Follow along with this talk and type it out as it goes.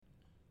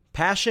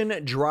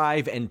Passion,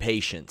 drive, and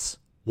patience.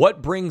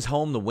 What brings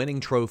home the winning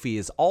trophy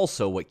is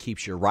also what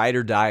keeps your ride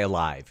or die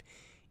alive.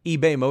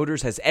 eBay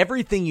Motors has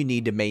everything you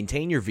need to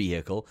maintain your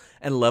vehicle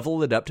and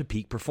level it up to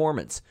peak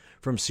performance.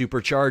 From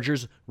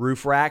superchargers,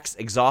 roof racks,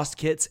 exhaust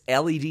kits,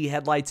 LED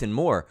headlights, and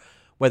more.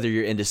 Whether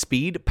you're into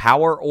speed,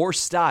 power, or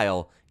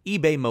style,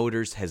 eBay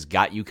Motors has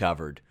got you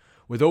covered.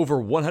 With over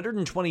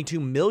 122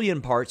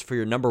 million parts for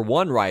your number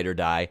one ride or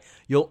die,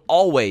 you'll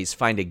always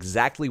find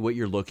exactly what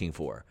you're looking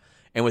for.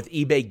 And with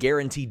eBay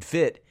Guaranteed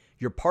Fit,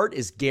 your part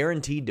is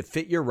guaranteed to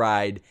fit your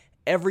ride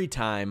every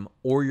time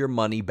or your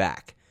money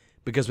back.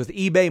 Because with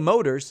eBay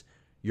Motors,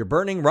 you're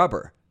burning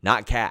rubber,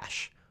 not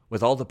cash.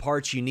 With all the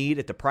parts you need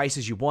at the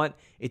prices you want,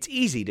 it's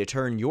easy to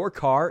turn your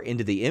car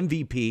into the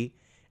MVP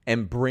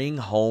and bring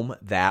home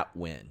that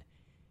win.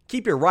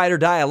 Keep your ride or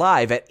die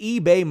alive at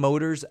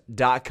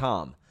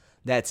ebaymotors.com.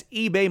 That's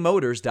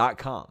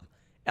ebaymotors.com.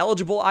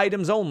 Eligible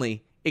items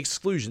only.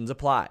 Exclusions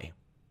apply.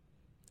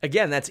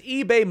 Again, that's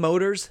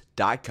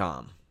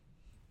ebaymotors.com.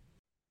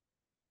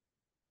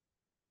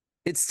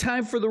 It's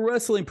time for the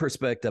Wrestling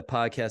Perspective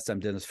podcast. I'm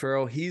Dennis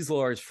Farrell. He's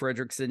Lars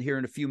Frederiksen. Here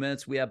in a few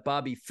minutes, we have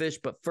Bobby Fish.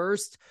 But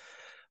first,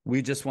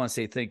 we just want to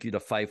say thank you to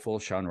Fightful,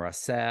 Sean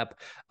Rossap,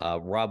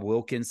 Rob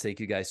Wilkins.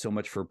 Thank you guys so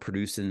much for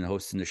producing and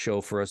hosting the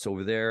show for us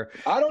over there.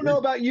 I don't know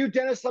about you,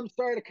 Dennis. I'm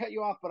sorry to cut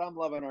you off, but I'm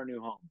loving our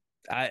new home.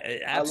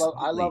 I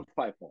love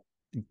Fightful.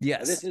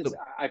 Yes.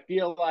 I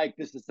feel like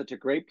this is such a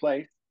great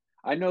place.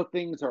 I know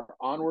things are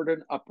onward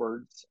and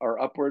upwards,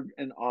 or upward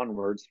and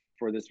onwards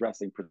for this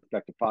Wrestling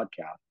Perspective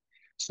podcast.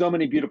 So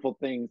many beautiful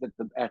things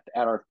at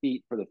our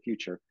feet for the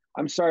future.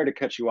 I'm sorry to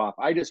cut you off.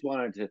 I just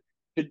wanted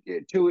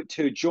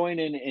to join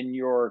in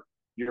your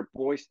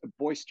voice,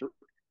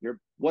 your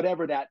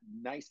whatever that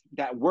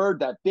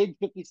big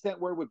 50-cent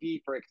word would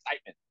be for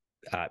excitement.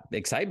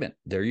 Excitement.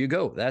 There you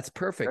go. That's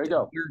perfect. There you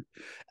go.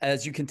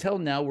 As you can tell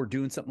now, we're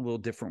doing something a little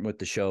different with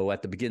the show.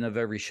 At the beginning of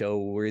every show,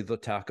 we're either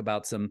talk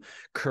about some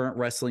current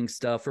wrestling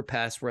stuff or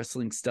past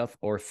wrestling stuff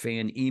or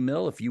fan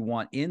email. If you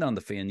want in on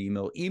the fan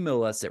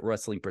email us at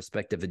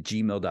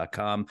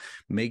wrestlingperspective@gmail.com.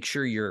 Make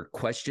sure your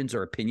questions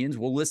or opinions,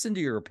 we'll listen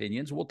to your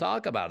opinions. We'll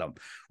talk about them.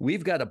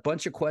 We've got a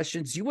bunch of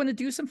questions. You want to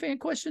do some fan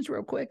questions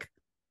real quick?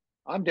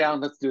 I'm down.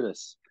 Let's do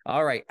this.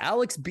 All right.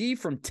 Alex B.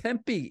 from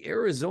Tempe,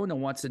 Arizona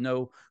wants to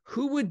know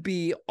who would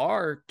be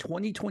our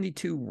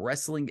 2022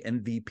 wrestling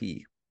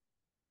MVP?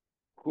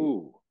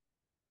 Who?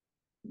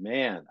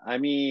 Man, I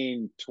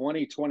mean,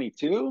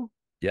 2022?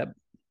 Yep.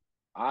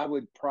 I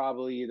would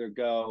probably either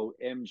go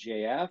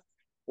MJF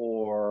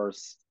or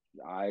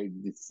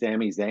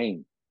Sami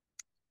Zayn.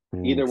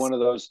 Ooh. Either one of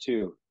those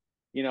two.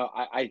 You know,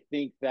 I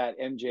think that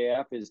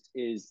MJF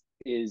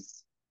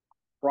is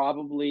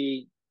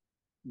probably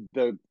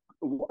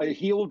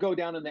he will go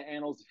down in the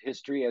annals of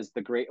history as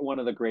one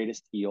of the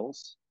greatest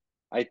heels.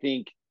 I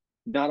think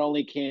not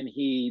only can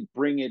he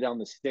bring it on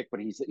the stick, but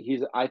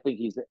I think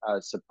he's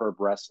a superb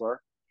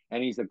wrestler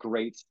and he's a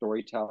great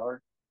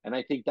storyteller. And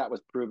I think that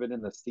was proven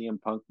in the CM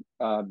Punk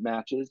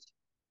matches.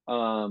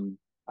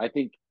 I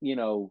think,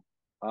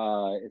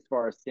 as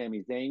far as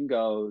Sami Zayn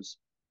goes,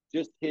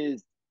 just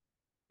his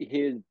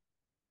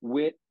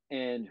wit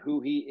and who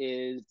he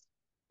is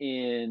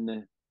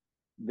in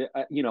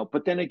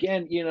but then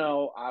again,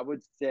 I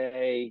would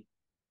say,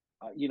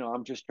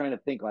 I'm just trying to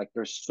think, like,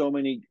 there's so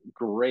many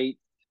great,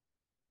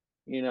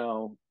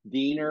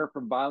 Diener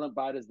from Violent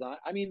by Design.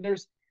 I mean, I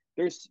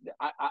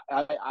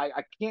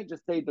can't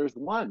just say there's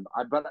one,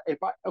 but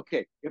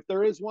if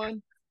there is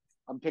one,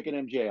 I'm picking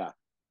MJF.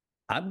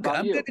 I'm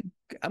gonna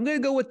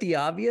go with the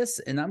obvious,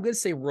 and I'm gonna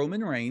say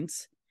Roman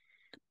Reigns,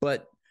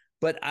 but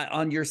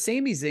on your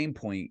Sami Zayn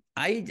point,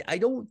 I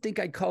don't think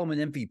I'd call him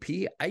an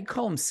MVP. I'd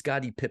call him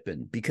Scottie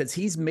Pippen because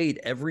he's made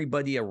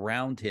everybody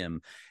around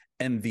him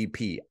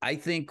MVP. I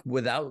think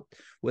without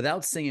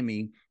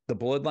Sami, the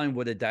bloodline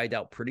would have died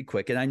out pretty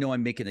quick. And I know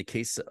I'm making a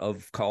case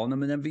of calling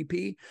him an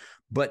MVP,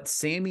 but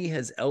Sami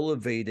has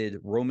elevated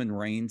Roman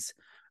Reigns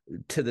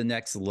to the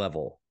next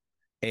level.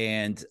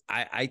 And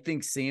I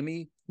think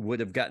Sami would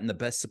have gotten the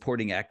best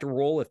supporting actor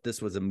role if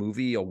this was a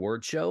movie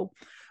award show.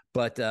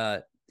 But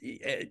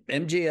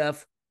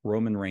MJF,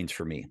 Roman Reigns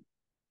for me.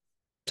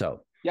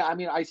 So yeah, I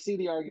mean, I see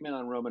the argument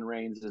on Roman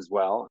Reigns as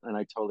well, and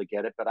I totally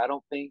get it. But I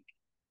don't think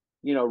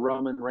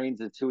Roman Reigns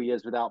is who he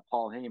is without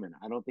Paul Heyman.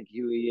 I don't think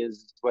who he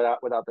is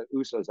without the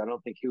Usos. I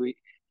don't think who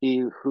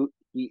he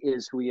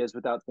is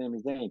without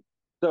Sami Zayn.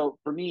 So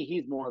for me,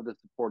 he's more of the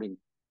supporting.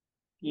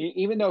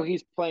 Even though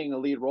he's playing a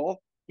lead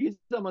role, he's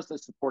almost a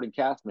supporting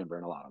cast member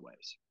in a lot of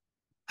ways.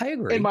 I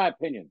agree. In my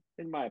opinion.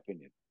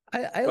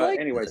 I like.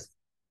 Anyways. This.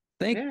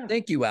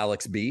 Thank you,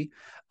 Alex B.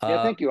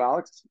 Thank you,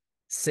 Alex.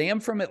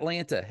 Sam from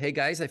Atlanta. Hey,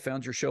 guys, I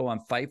found your show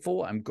on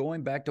Fightful. I'm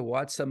going back to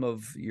watch some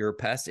of your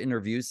past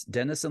interviews.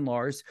 Dennis and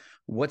Lars,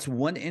 what's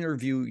one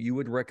interview you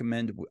would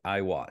recommend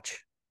I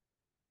watch?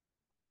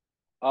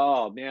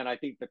 Oh, man, I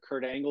think the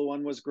Kurt Angle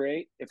one was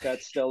great. If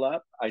that's still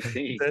up, I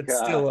think. That's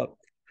still up.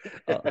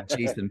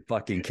 Jason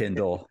fucking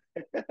Kendall.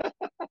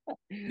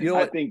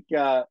 I think,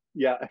 go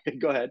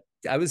ahead.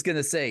 I was going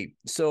to say,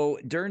 so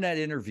during that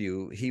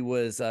interview, he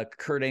was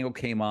Kurt Angle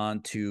came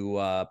on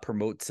to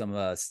promote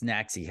some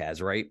snacks he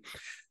has, right?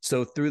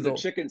 So through the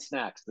chicken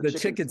snacks, the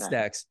chicken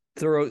snacks.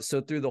 Through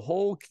the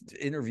whole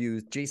interview,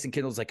 Jason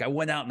Kendall's like, I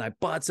went out and I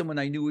bought some when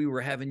I knew we were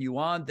having you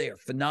on. They are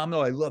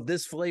phenomenal. I love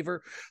this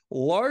flavor.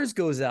 Lars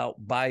goes out,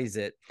 buys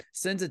it,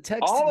 sends a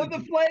text. All of the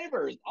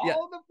flavors.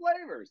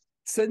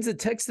 Sends a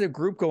text to the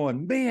group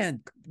going,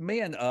 man,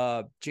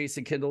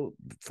 Jason Kendall,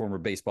 former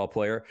baseball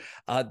player,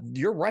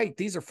 you're right.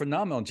 These are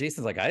phenomenal. And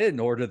Jason's like, I didn't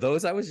order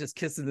those. I was just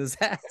kissing his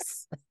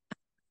ass.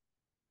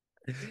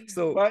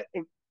 So, but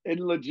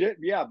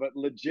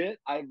legit,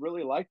 I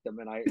really liked them,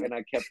 and I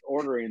kept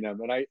ordering them,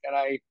 and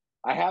I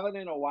haven't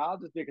in a while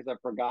just because I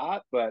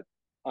forgot, but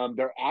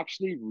they're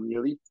actually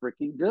really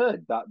freaking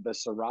good. The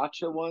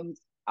sriracha ones,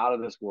 out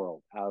of this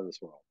world.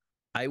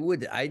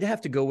 I'd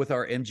have to go with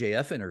our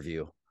MJF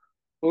interview.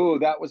 Oh,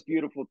 that was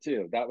beautiful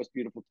too. But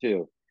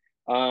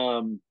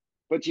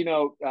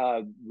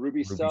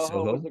Ruby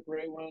Soho was a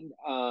great one.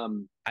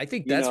 I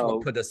think that's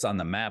what put us on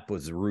the map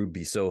was the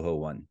Ruby Soho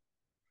one.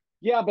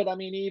 Yeah, but I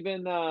mean,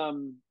 even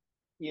I'm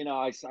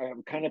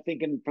kind of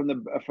thinking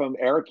from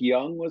Eric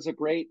Young was a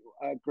great.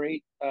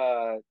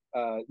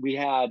 We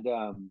had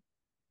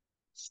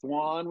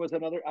Swan was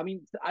another. I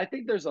mean, I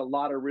think there's a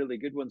lot of really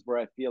good ones where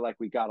I feel like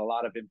we got a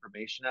lot of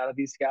information out of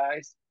these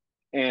guys,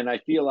 and I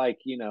feel like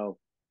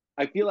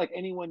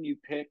anyone you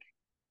pick,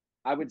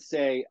 I would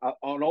say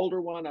an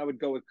older one, I would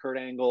go with Kurt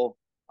Angle.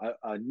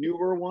 A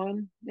newer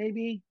one,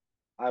 maybe,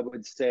 I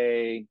would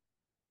say.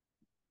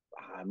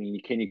 I mean,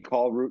 can you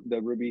call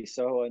the Ruby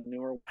Soho a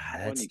newer one?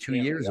 That's 2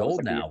 years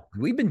old now.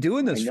 We've been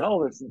doing this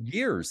for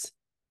years.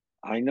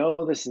 I know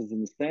this is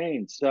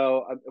insane.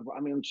 So, I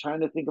mean, I'm trying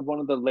to think of one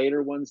of the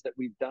later ones that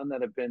we've done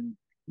that have been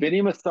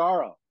Vinny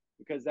Massaro,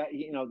 because that,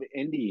 the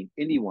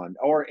indie one,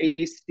 or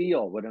Ace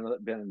Steel would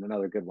have been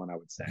another good one, I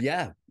would say.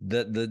 Yeah,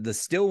 the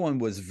Steel one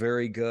was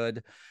very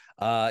good.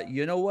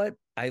 You know what?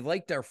 I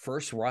liked our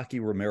first Rocky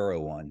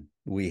Romero one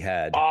we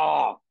had.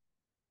 Oh,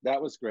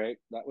 that was great.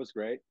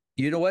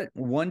 You know what?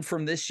 One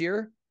from this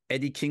year,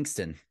 Eddie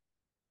Kingston.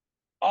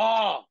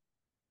 Oh,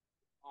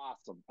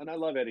 awesome. And I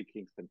love Eddie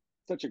Kingston.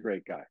 Such a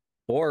great guy.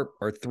 Or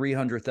our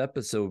 300th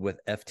episode with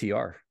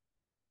FTR.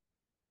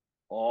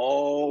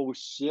 Oh,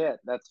 shit.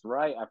 That's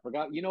right. I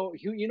forgot. You know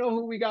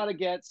who we got to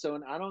get? So,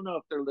 and I don't know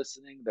if they're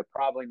listening. They're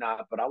probably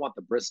not, but I want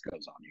the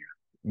Briscoes on here.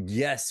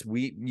 Yes.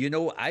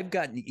 I've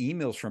gotten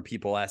emails from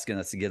people asking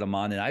us to get them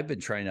on, and I've been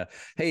trying to,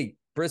 hey,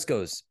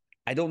 Briscoes,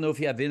 I don't know if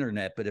you have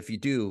internet, but if you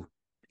do,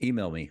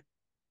 email me.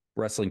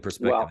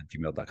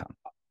 wrestlingperspective@gmail.com.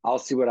 I'll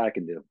see what I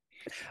can do.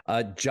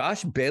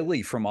 Josh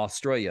Bailey from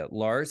Australia.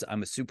 Lars,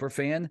 I'm a super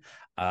fan.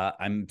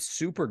 I'm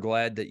super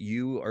glad that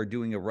you are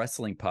doing a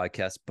wrestling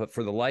podcast, but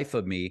for the life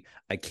of me,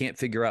 I can't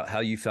figure out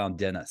how you found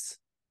Dennis.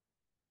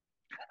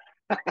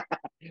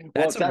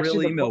 That's a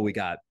real email we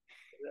got.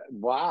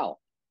 Wow.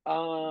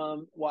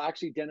 Well,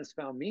 actually, Dennis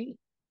found me.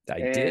 I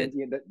did.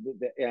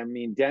 I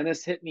mean,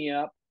 Dennis hit me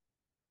up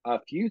a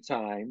few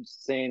times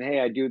saying,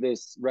 hey, I do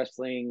this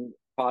wrestling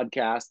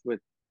podcast with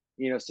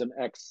some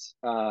ex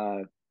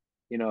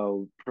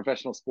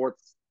professional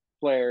sports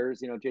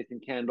players, Jason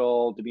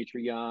Kendall,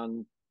 Dimitri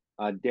Young,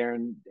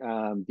 Darren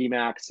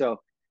D-Mac. So,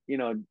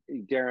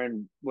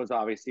 Darren was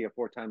obviously a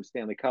 4-time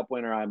Stanley Cup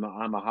winner. I'm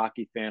a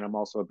hockey fan. I'm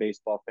also a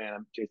baseball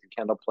fan. Jason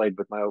Kendall played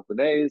with my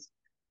Oakland A's.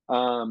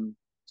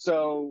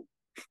 So,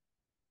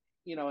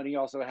 and he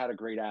also had a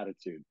great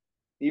attitude.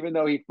 Even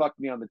though he fucked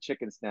me on the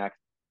chicken snacks,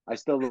 I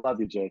still love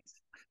you, Jace.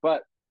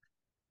 But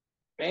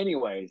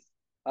anyways,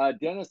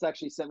 Dennis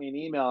actually sent me an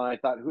email, and I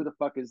thought, who the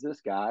fuck is this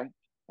guy?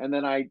 And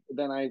then I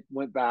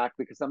went back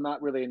because I'm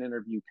not really an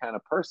interview kind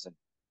of person.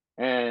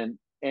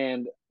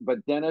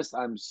 But Dennis,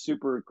 I'm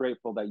super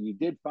grateful that you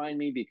did find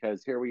me,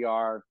 because here we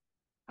are.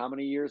 How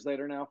many years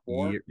later now?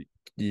 4?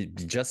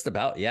 Just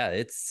about. Yeah.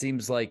 It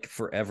seems like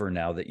forever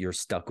now that you're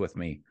stuck with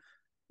me.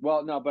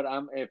 Well, no, but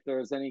if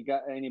there's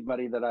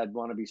anybody that I'd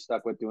want to be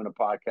stuck with doing a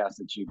podcast,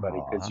 it's you,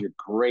 buddy, because you're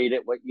great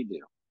at what you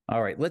do.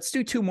 All right, let's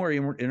do 2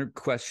 more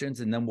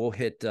questions, and then we'll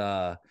hit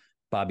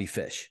Bobby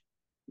Fish.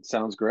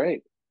 Sounds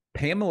great.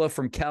 Pamela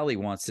from Cali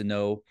wants to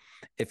know,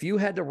 if you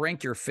had to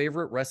rank your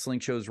favorite wrestling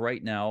shows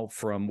right now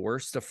from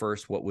worst to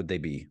first, what would they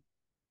be?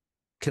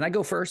 Can I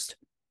go first?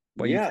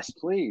 Yes,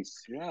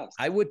 please. Yes.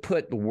 I would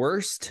put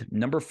worst,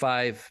 number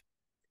 5,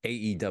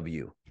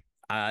 AEW.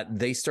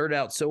 They started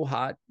out so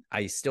hot.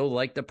 I still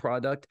like the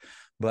product,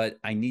 but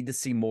I need to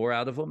see more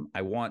out of them.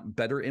 I want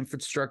better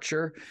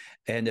infrastructure.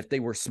 And if they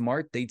were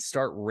smart, they'd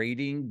start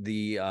rating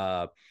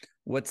the,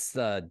 what's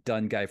the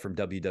Dunn guy from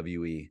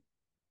WWE?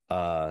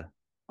 The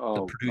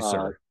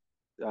producer.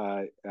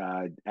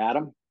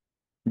 Adam?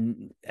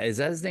 Is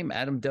that his name?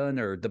 Adam Dunn,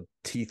 or the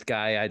teeth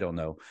guy? I don't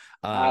know.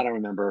 I don't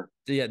remember.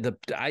 Yeah,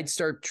 I'd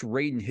start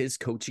rating his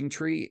coaching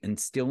tree and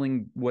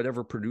stealing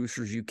whatever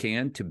producers you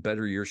can to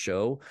better your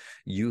show.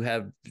 You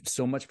have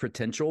so much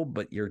potential,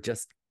 but you're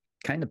just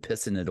kind of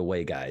pissing it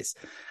away, guys.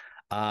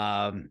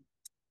 At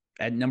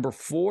number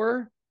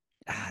 4,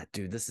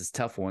 dude, this is a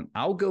tough one.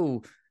 I'll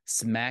go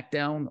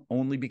SmackDown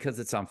only because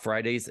it's on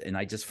Fridays, and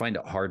I just find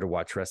it hard to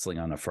watch wrestling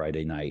on a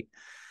Friday night.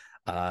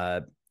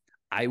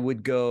 I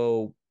would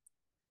go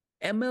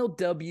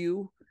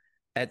MLW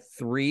at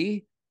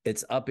 3.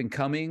 It's up and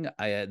coming.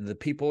 The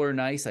people are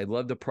nice. I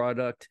love the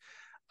product.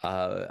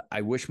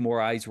 I wish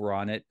more eyes were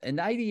on it. And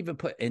I'd even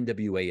put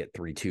NWA at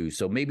 3 too.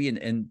 So maybe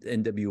an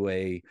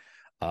NWA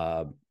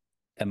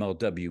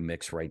MLW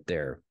mix right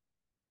there.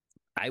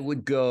 I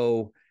would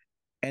go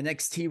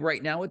NXT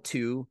right now at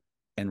 2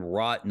 and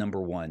Raw at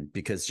number 1,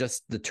 because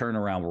just the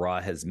turnaround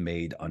Raw has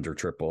made under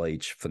Triple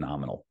H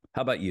phenomenal.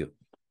 How about you?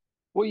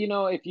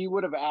 Well, if you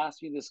would have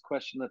asked me this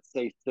question, let's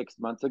say 6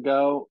 months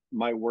ago,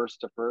 my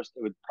worst to first,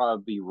 it would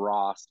probably be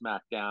Raw,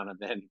 SmackDown, and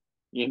then,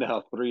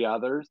 3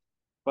 others.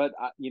 But,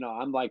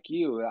 I'm like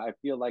you. I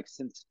feel like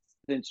since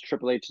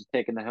Triple H has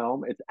taken the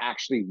helm, it's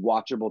actually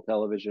watchable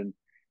television,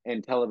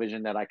 and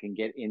television that I can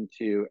get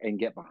into and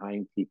get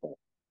behind people,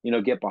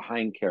 get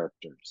behind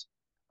characters.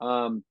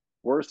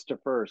 Worst to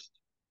first.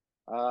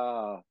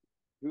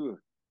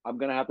 I'm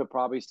going to have to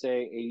probably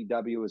say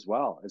AEW as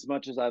well. As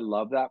much as I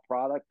love that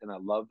product and I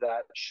love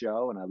that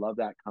show and I love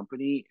that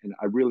company and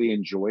I really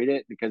enjoyed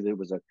it because it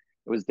was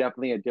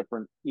definitely a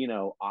different,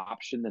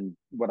 option than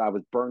what I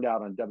was burned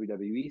out on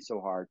WWE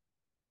so hard.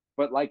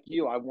 But like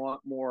you, I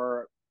want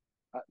more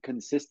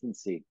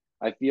consistency.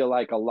 I feel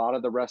like a lot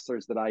of the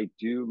wrestlers that I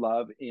do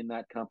love in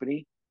that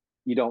company,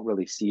 you don't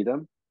really see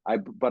them.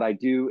 But I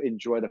do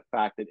enjoy the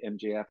fact that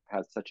MJF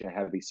has such a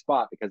heavy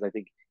spot because I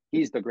think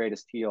he's the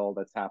greatest heel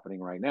that's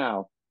happening right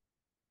now.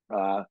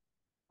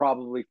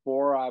 Probably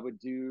 4, I would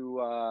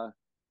do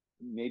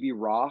maybe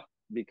Raw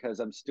because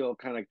I'm still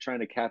kind of trying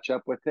to catch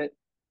up with it.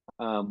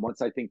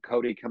 Once I think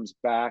Cody comes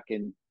back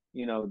and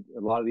a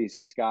lot of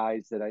these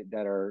guys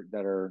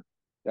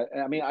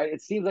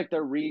it seems like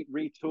they're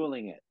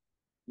retooling it.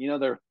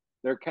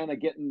 They're kind of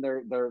getting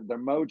their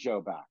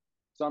mojo back.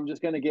 So I'm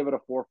just going to give it a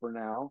 4 for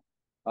now.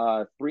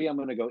 3, I'm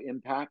going to go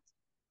Impact.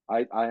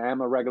 I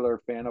am a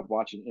regular fan of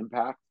watching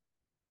Impact.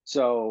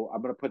 So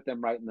I'm going to put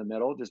them right in the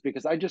middle just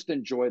because I just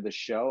enjoy the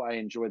show. I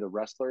enjoy the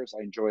wrestlers.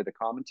 I enjoy the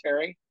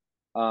commentary.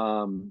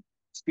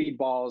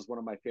 Speedball is one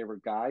of my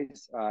favorite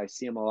guys. I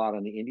see him a lot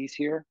on the indies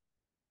here.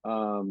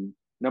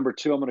 Number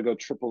 2, I'm going to go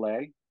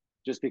AAA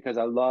just because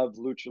I love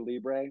Lucha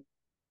Libre.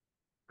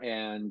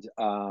 And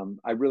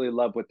I really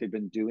love what they've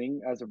been doing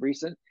as of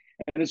recent.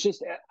 And it's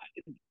just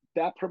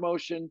that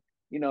promotion,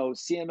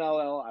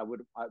 CMLL,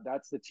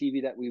 that's the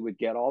TV that we would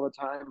get all the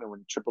time. And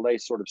when AAA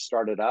sort of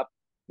started up,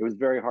 it was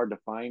very hard to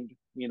find,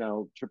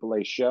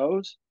 AAA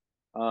shows.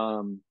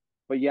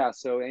 But yeah,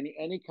 so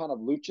any kind of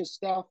lucha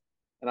stuff,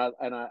 and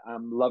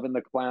I'm loving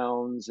the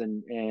clowns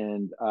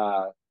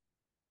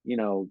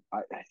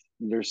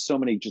there's so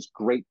many just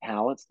great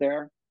talents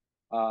there.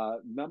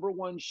 Number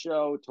 1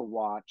 show to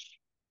watch,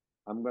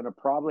 I'm going to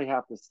probably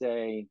have to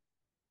say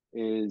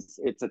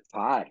it's a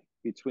tie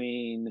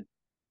between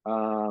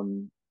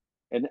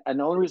and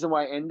the only reason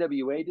why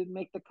NWA didn't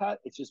make the cut,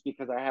 it's just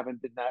because I haven't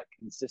been that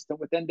consistent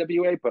with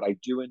NWA, but I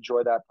do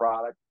enjoy that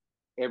product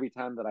every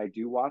time that I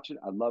do watch it.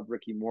 I love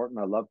Ricky Morton.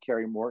 I love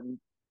Kerry Morton.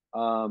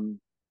 And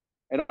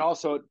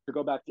also to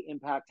go back to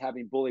Impact,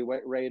 having Bully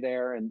Ray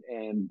there and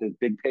the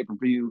big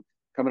pay-per-view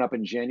coming up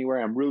in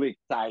January, I'm really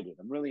excited.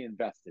 I'm really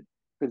invested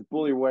because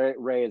Bully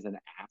Ray is an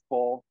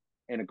asshole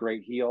and a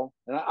great heel.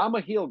 And I'm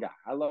a heel guy.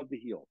 I love the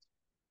heels.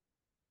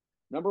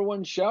 Number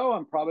 1 show,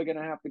 I'm probably going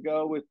to have to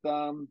go with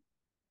I'm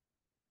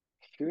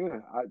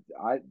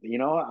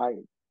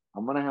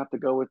gonna have to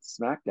go with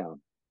SmackDown.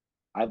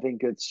 I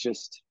think it's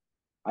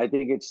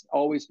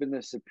always been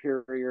the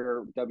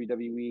superior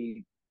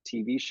WWE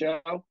TV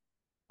show.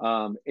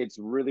 It's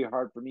really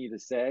hard for me to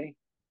say.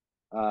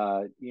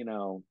 Do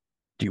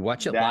you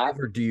watch it live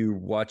or do you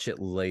watch it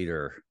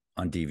later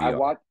on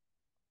DVR?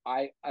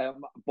 I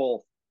am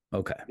both.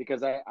 Okay.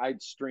 Because I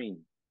stream.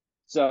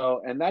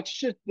 So, and that's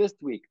just this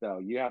week though.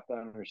 You have to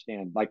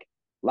understand, like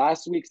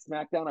last week's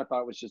SmackDown, I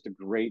thought was just a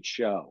great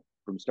show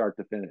from start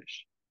to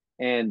finish.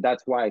 And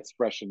that's why it's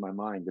fresh in my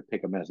mind to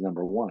pick them as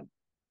number 1.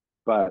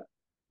 But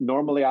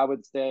normally I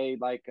would say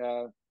like,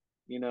 I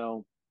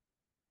don't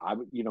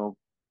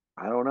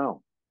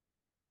know.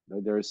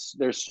 There's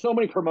so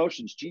many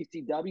promotions.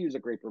 GCW is a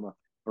great promotion.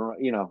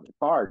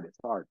 It's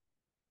hard.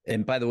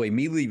 And by the way,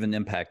 me leaving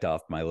Impact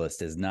off my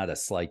list is not a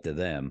slight to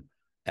them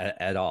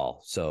at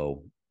all.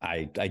 So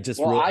I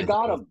just I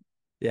got them.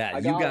 Yeah,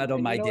 you got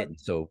them. I didn't.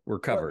 So we're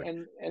covered.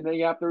 And then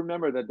you have to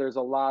remember that there's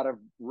a lot of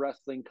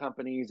wrestling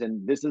companies,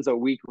 and this is a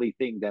weekly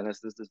thing, Dennis.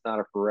 This is not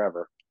a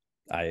forever.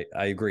 I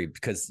agree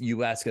because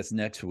you ask us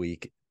next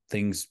week,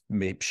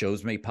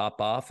 shows may pop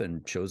off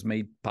and shows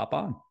may pop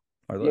on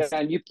our list.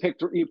 Yeah, and you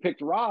picked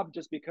Rob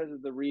just because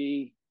of the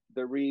regrouping,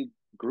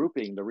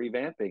 the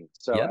revamping.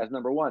 So as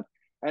number 1,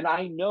 and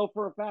I know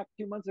for a fact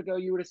 2 months ago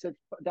you would have said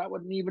that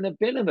wouldn't even have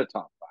been in the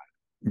top 5.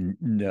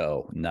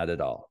 No, not at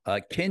all.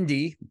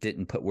 Kendi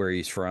didn't put where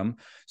he's from.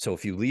 So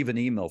if you leave an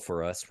email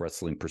for us,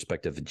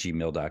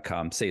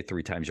 wrestlingperspective@gmail.com, say it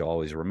 3 times, you'll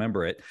always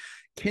remember it.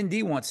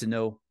 Kendi wants to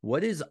know,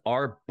 what is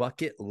our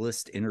bucket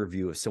list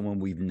interview of someone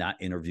we've not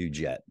interviewed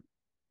yet?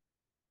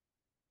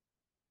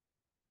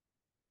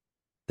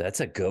 That's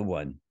a good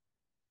one.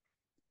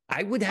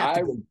 I would have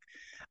to go.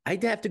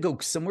 I'd have to go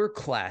somewhere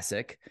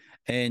classic.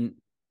 And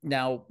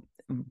now,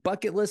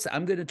 bucket list,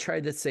 I'm going to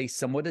try to say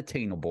somewhat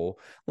attainable.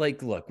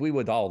 Like, look, we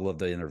would all love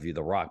to interview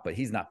The Rock, but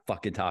he's not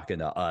fucking talking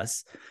to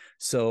us.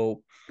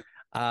 So,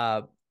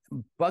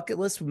 bucket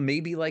list,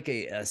 maybe like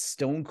a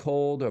Stone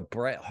Cold or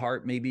Bret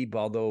Hart, maybe,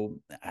 although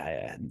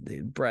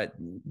Bret,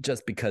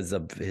 just because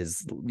of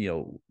his,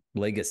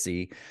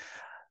 legacy.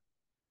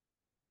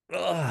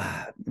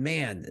 Oh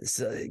man,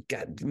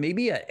 God,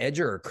 maybe a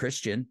Edge or a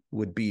Christian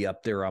would be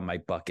up there on my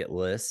bucket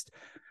list.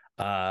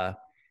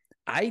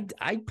 I'd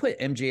put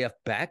MJF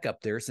back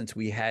up there since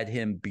we had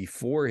him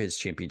before his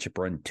championship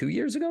run 2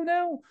 years ago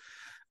now.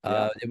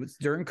 It was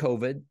during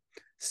COVID.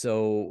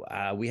 So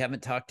we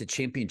haven't talked to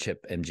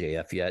championship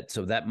MJF yet.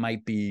 So that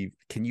might be,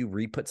 can you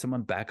re-put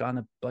someone back on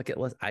a bucket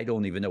list? I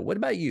don't even know. What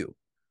about you?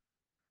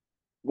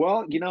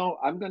 Well,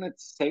 I'm going to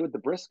stay with the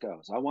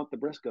Briscoes. I want the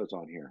Briscoes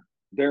on here.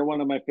 They're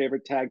one of my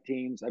favorite tag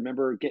teams. I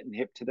remember getting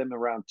hip to them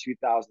around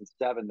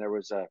 2007. There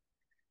was a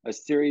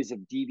series of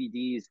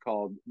DVDs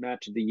called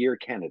Match of the Year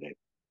Candidate.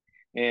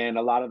 And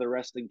a lot of the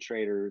wrestling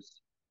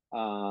traders,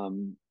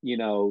 would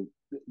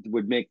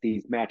make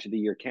these Match of the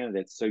Year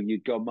candidates. So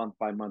you'd go month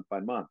by month by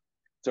month.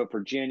 So for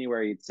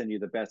January, it'd send you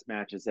the best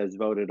matches as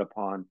voted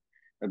upon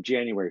of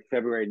January,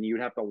 February, and you'd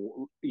have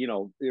to,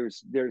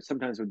 there's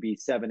sometimes would be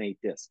 7-8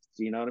 discs.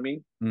 You know what I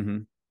mean? Mm-hmm.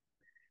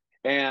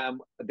 And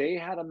they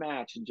had a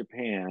match in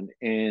Japan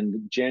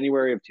in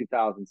January of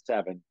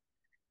 2007.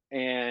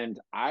 And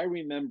I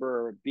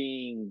remember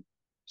being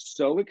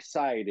so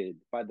excited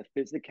by the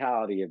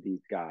physicality of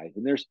these guys.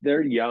 And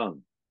they're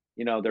young,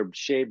 they're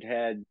shaved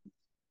head,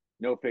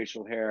 no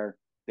facial hair.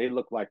 They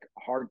look like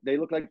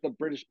the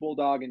British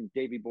Bulldog and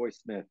Davey Boy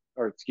Smith,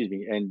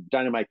 and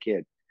Dynamite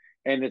Kid.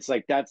 And it's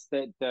like, that's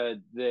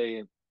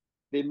they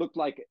look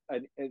like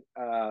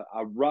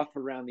a rough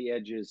around the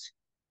edges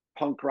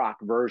punk rock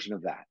version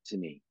of that to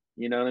me.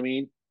 You know what I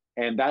mean?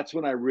 And that's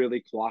when I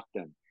really clocked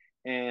them.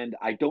 And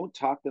I don't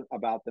talk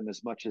about them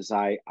as much as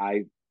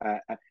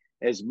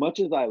as much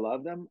as I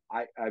love them.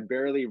 I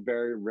very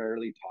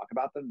rarely talk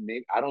about them.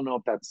 Maybe, I don't know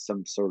if that's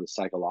some sort of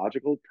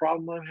psychological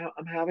problem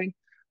I'm having,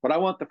 but I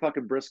want the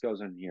fucking Briscoes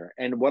in here.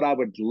 And what I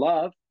would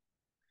love,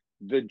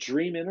 the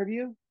dream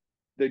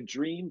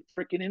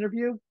freaking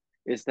interview,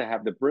 is to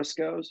have the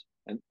Briscoes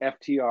and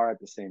FTR at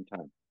the same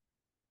time.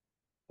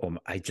 Oh,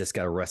 I just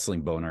got a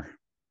wrestling boner.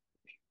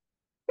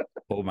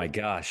 Oh my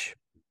gosh.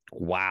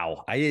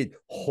 Wow.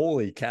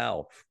 Holy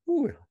cow.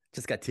 Ooh,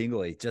 just got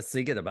tingly. Just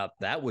thinking about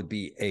that would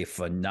be a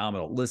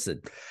phenomenal.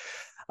 Listen,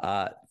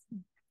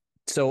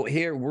 so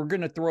here we're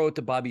going to throw it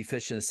to Bobby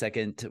Fish in a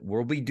second.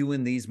 We'll be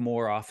doing these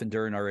more often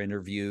during our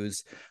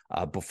interviews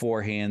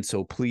beforehand.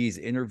 So please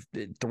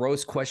throw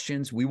us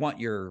questions. We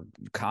want your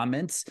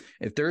comments.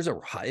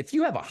 If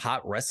you have a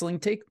hot wrestling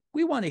take,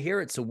 we want to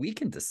hear it so we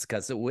can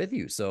discuss it with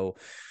you. So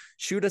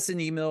shoot us an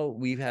email.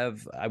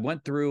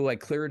 I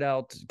cleared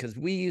out because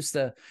we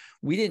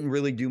didn't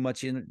really do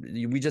much.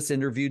 We just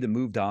interviewed and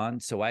moved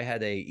on. So I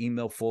had an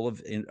email full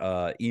of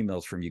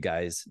emails from you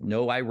guys.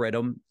 No, I read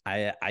them.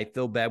 I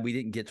feel bad we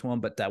didn't get to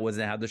them, but that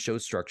wasn't how the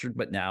show's structured.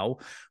 But now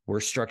we're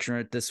structuring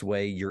it this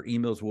way. Your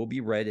emails will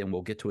be read and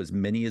we'll get to as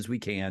many as we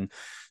can.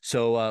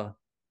 So,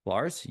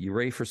 Lars, you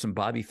ready for some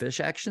Bobby Fish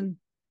action?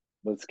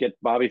 Let's get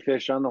Bobby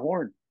Fish on the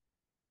horn.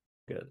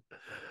 Good.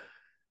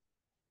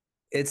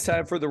 It's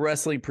time for the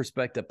Wrestling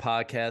Perspective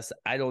podcast.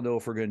 I don't know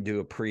if we're going to do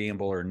a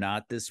preamble or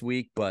not this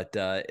week, but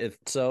if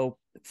so,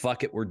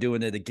 fuck it. We're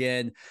doing it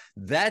again.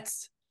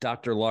 That's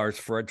Dr. Lars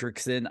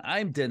Frederiksen.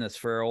 I'm Dennis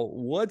Farrell.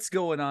 What's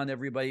going on,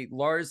 everybody?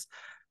 Lars,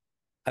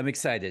 I'm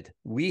excited.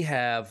 We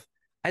have,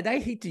 and I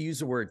hate to use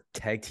the word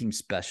tag team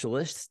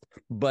specialist,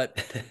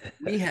 but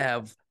we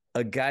have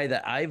a guy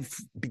that I've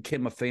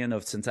become a fan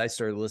of since I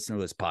started listening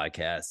to his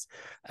podcast.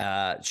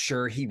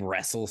 Sure, he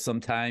wrestles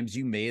sometimes.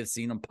 You may have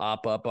seen him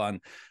pop up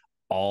on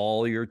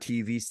all your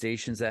TV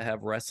stations that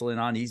have wrestling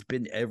on. He's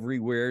been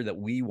everywhere that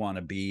we want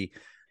to be.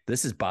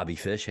 This is Bobby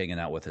Fish hanging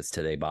out with us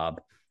today, Bob.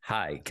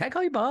 Hi. Can I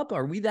call you Bob?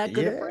 Are we that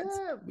good of friends?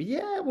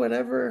 Yeah,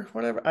 whatever.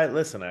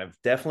 Listen, I've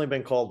definitely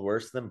been called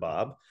worse than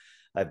Bob.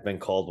 I've been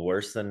called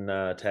worse than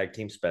tag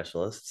team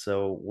specialist.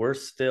 So we're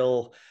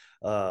still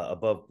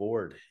above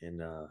board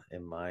in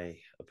my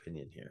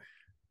opinion here.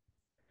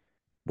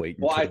 Wait.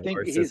 Well, I think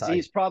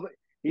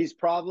he's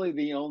probably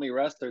the only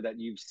wrestler that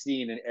you've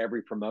seen in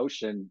every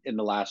promotion in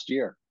the last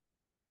year.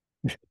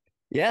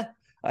 Yeah.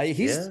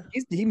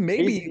 He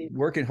may be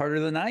working harder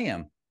than I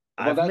am.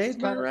 I've made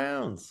my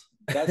rounds.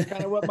 That's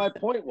kind of what my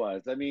point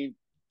was. I mean,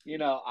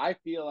 I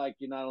feel like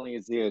not only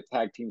is he a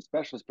tag team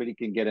specialist, but he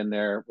can get in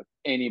there with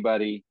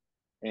anybody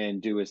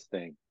and do his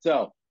thing.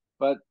 So,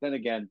 but then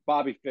again,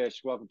 Bobby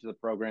Fish, welcome to the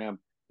program.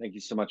 Thank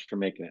you so much for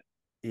making it.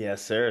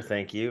 Yes, sir.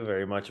 Thank you.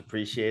 Very much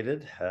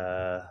appreciated.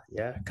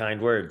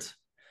 Kind words.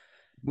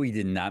 We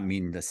did not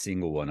mean a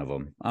single one of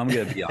them. I'm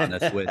going to be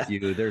honest with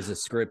you. There's a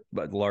script,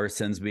 but Lars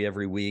sends me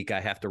every week. I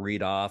have to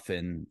read off,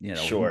 and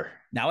sure.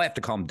 Now I have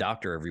to call him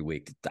doctor every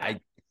week. I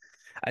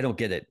don't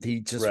get it. He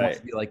just wants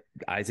to be like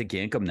Isaac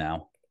Yankem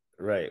now.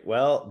 Right.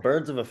 Well,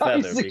 birds of a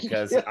feather, Isaac,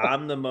 because yeah.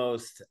 I'm the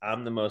most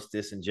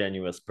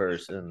disingenuous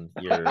person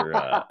you're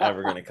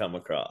ever going to come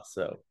across.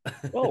 So,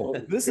 Oh,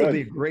 this will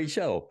be a Good. great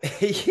show.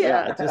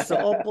 yeah, just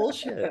all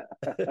bullshit.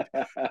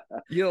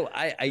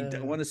 I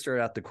want to start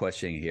out the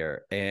questioning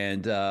here.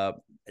 And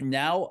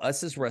now,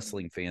 us as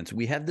wrestling fans,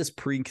 we have this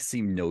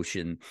preconceived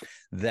notion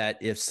that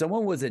if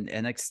someone was in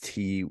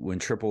NXT when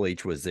Triple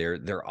H was there,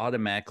 they're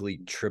automatically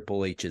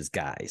Triple H's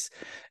guys.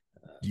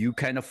 You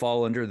kind of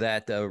fall under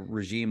that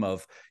regime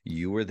of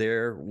you were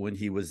there when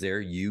he was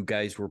there. You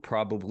guys were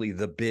probably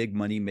the big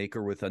money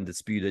maker with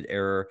Undisputed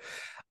Era.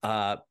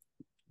 The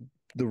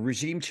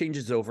regime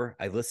changes over.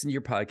 I listen to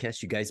your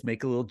podcast. You guys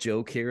make a little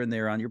joke here and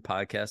there on your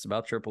podcast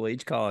about Triple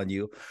H calling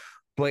you.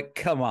 But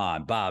come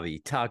on, Bobby,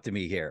 talk to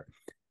me here.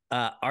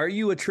 Are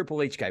you a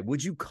Triple H guy?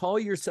 Would you call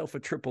yourself a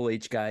Triple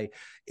H guy?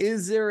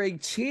 Is there a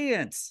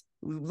chance,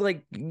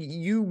 like,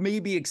 you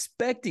may be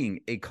expecting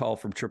a call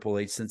from Triple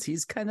H since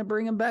he's kind of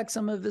bringing back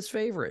some of his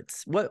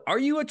favorites? What are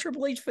you a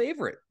Triple H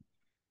favorite?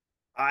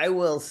 I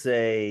will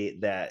say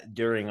that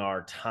during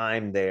our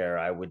time there,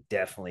 I would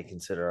definitely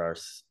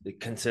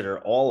consider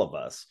all of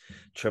us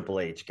Triple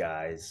H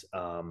guys,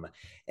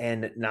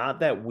 and not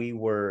that we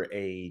were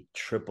a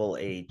Triple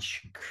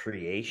H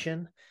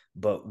creation,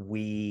 but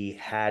we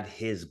had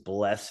his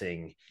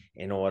blessing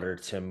in order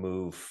to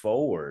move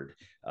forward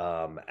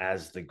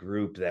as the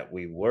group that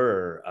we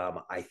were.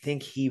 I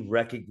think he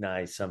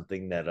recognized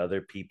something that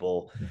other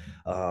people,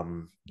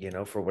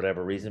 for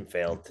whatever reason,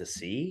 failed to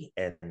see,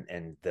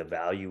 and the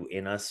value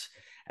in us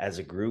as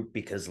a group,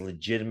 because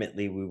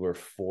legitimately we were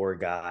four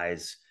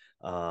guys.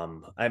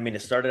 I mean,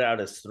 it started out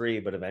as three,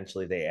 but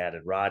eventually they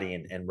added Roddy,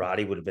 and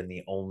Roddy would have been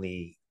the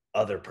only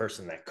other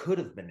person that could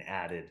have been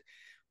added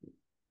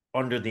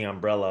under the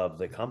umbrella of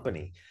the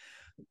company.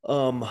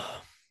 Um,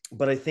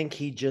 but I think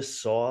he just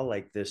saw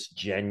like this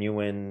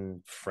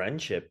genuine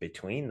friendship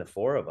between the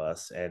four of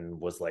us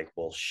and was like,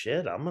 well,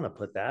 shit, I'm going to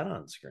put that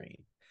on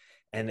screen.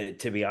 And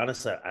to be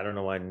honest, I don't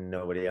know why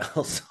nobody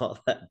else saw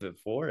that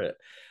before it.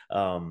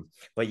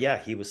 But yeah,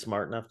 he was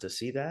smart enough to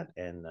see that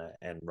and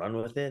run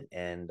with it.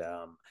 And,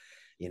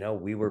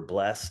 we were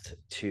blessed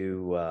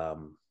to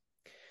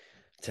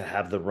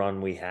have the run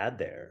we had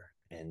there,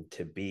 and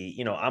to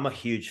be, I'm a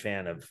huge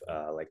fan of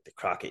like the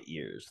Crockett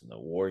years and the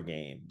war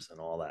games and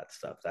all that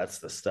stuff. That's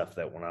the stuff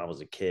that when I was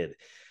a kid,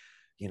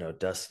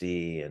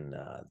 Dusty and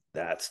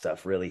that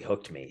stuff really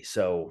hooked me.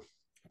 So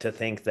to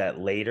think that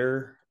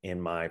later in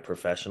my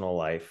professional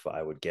life,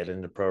 I would get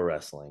into pro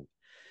wrestling,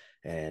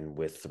 and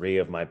with three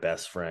of my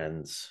best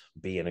friends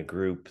be in a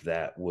group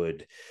that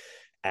would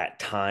at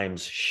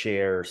times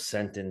share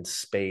sentence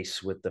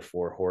space with the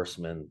Four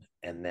Horsemen,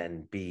 and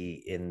then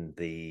be in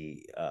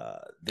the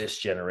this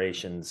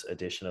generation's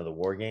edition of the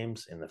War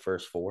Games in the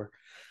first four.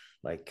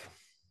 Like,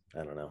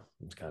 I don't know,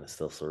 it's kind of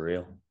still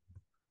surreal.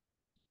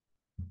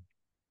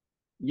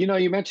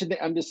 You mentioned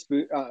the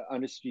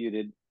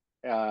undisputed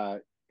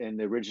and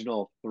the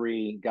original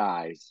three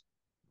guys,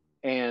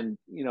 and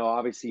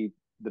obviously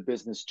the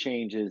business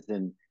changes,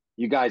 and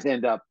you guys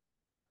end up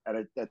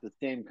at the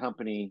same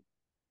company,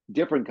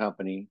 different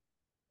company,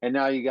 and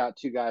now you got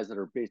two guys that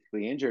are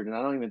basically injured. And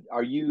I don't even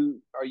are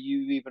you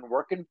even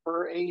working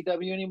for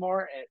AEW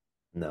anymore? And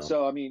No.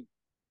 so I mean,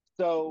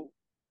 so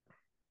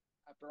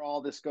after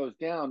all this goes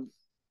down,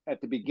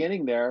 at the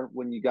beginning there,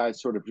 when you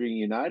guys sort of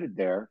reunited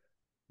there,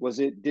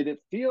 did it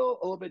feel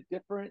a little bit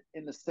different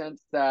in the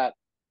sense that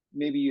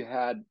maybe you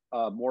had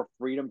more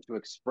freedom to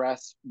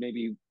express,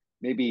 maybe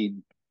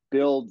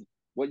build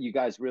what you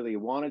guys really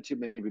wanted to?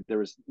 Maybe there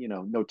was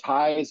no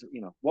ties.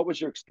 What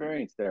was your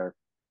experience there,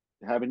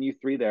 having you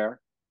three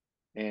there,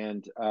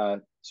 and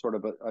sort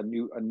of a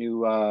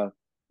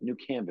new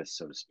canvas,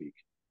 so to speak?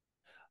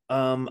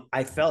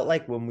 I felt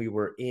like when we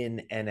were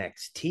in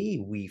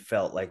NXT, we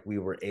felt like we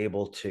were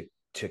able to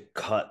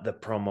cut the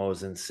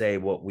promos and say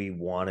what we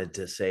wanted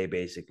to say.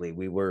 Basically,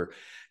 we were,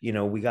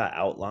 we got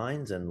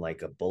outlines and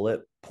like a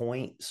bullet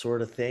point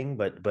sort of thing,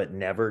 but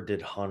never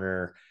did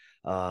Hunter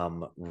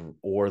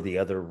or the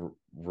other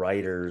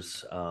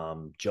writers.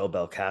 Joe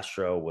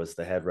Belcastro was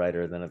the head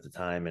writer then at the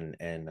time,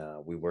 and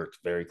we worked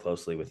very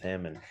closely with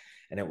him,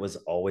 and it was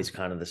always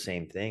kind of the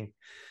same thing.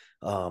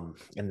 And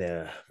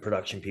the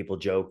production people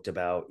joked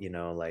about,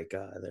 like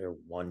their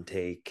one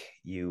take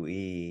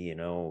UE,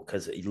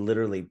 because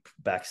literally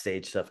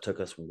backstage stuff took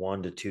us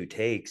 1 to 2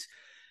 takes,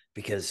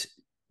 because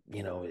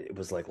it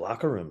was like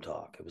locker room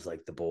talk. It was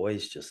like the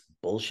boys just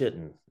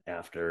bullshitting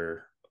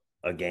after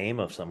a game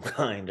of some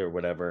kind or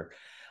whatever.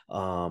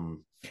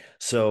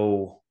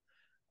 So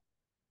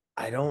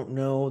I don't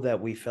know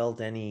that we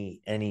felt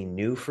any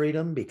new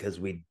freedom, because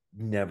we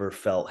never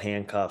felt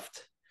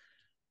handcuffed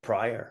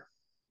prior.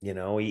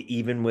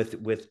 Even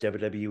with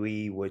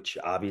WWE, which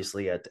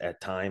obviously at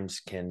times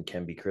can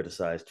be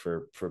criticized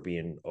for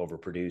being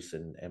overproduced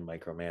and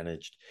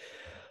micromanaged.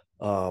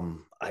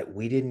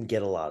 We didn't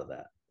get a lot of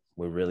that.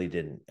 We really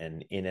didn't.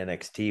 And in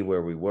NXT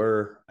where we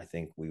were, I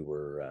think we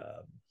were,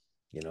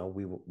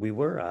 we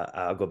were.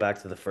 I'll go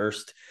back to the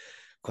first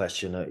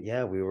question.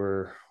 Yeah, we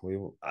were.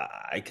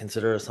 I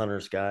consider us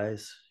Hunters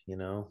guys,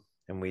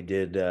 And we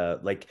did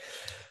like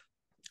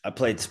I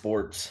played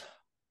sports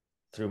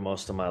through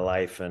most of my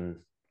life, and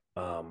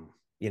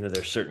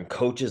there's certain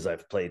coaches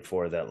I've played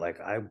for that like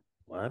I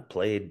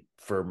played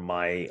for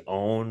my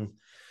own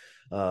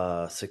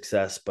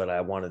success, but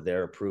I wanted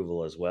their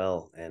approval as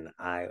well. And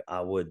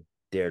I would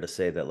dare to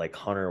say that like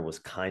Hunter was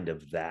kind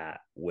of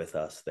that with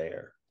us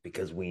there,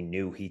 because we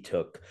knew he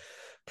took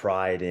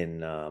pride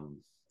in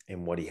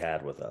what he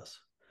had with us,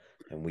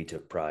 and we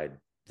took pride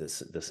the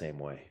same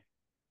way.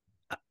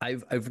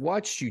 I've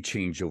watched you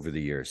change over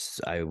the years.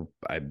 I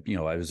I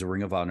was a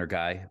Ring of Honor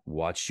guy.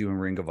 Watched you in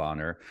Ring of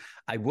Honor.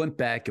 I went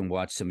back and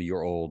watched some of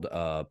your old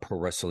Pro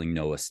Wrestling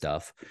Noah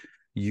stuff.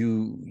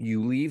 You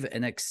leave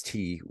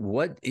NXT.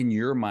 What in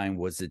your mind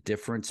was the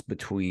difference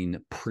between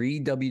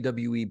pre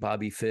WWE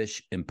Bobby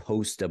Fish and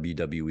post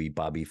WWE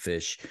Bobby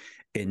Fish,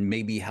 and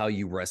maybe how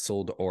you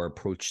wrestled or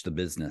approached the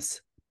business?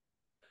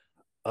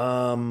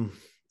 I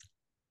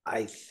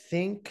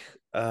think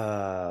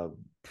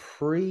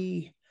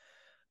pre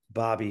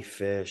Bobby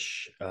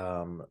Fish,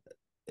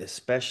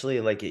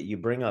 especially like you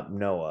bring up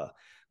Noah.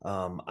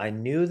 I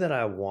knew that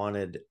I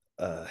wanted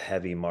a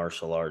heavy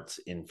martial arts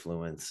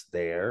influence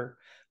there,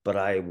 but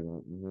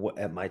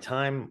at my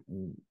time,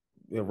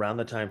 around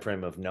the time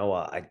frame of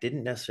Noah, I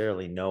didn't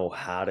necessarily know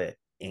how to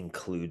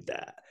include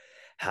that,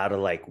 how to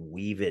like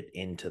weave it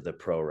into the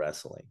pro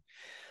wrestling.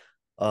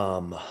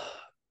 Um,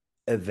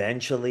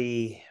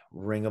 Eventually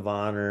Ring of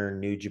Honor,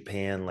 New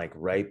Japan, like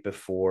right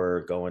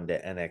before going to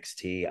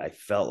NXT, I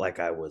felt like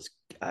I was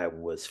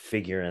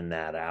figuring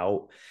that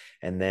out.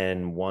 And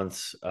then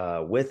once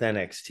with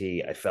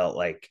NXT, I felt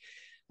like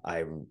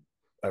I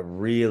I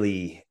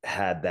really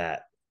had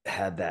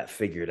that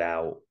figured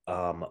out.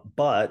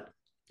 But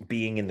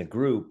being in the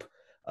group,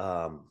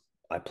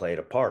 I played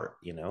a part.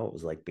 It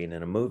was like being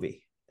in a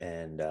movie,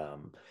 and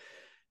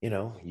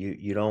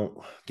you don't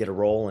get a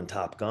role in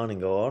Top Gun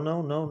and go, oh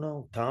no, no,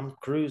 no, Tom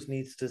Cruise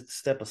needs to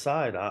step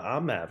aside.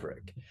 I'm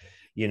Maverick.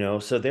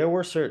 So there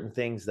were certain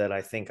things that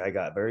I think I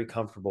got very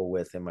comfortable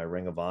with in my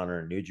Ring of Honor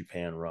and New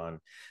Japan run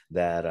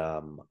that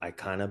I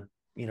kind of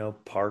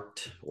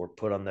parked or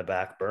put on the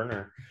back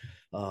burner,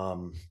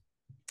 um,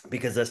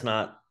 because that's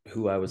not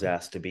who I was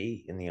asked to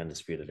be in the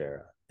Undisputed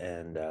Era.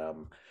 And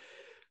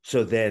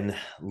so then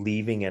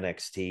leaving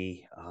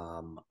NXT,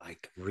 I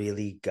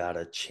really got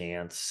a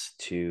chance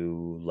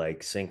to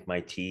like sink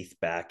my teeth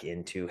back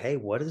into, hey,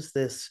 what does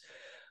this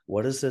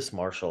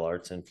martial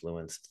arts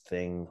influenced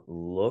thing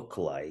look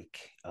like?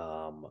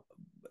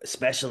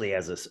 Especially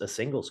as a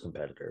singles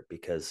competitor,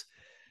 because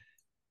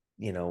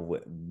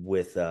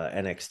with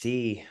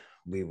NXT,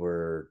 we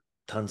were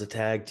tons of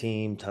tag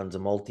team, tons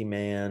of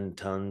multi-man,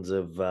 tons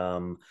of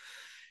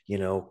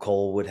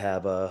Cole would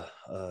have a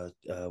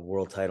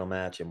world title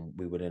match and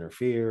we would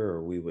interfere,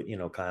 or we would,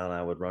 Kyle and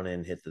I would run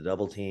in, hit the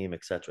double team,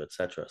 et cetera, et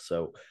cetera.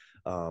 So,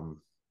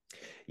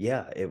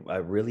 yeah, I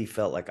really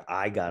felt like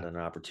I got an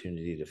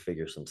opportunity to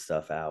figure some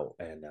stuff out,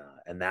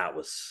 and that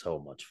was so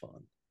much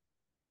fun.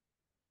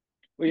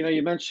 Well,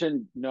 you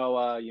mentioned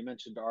Noah, you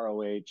mentioned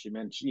ROH, you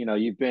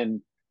mentioned, you've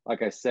been,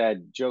 like I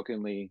said,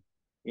 jokingly,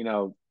 you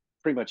know,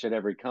 pretty much at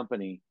every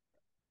company.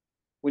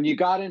 When you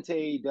got into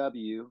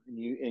AEW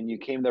and you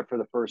came there for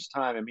the first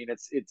time, I mean,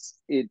 it's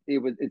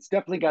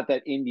definitely got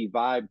that indie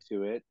vibe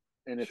to it,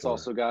 and it's Sure.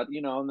 also got,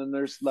 and then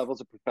there's levels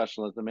of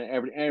professionalism and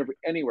every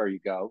anywhere you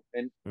go,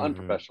 and Mm-hmm.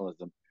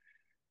 unprofessionalism.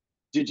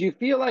 Did you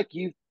feel like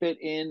you fit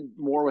in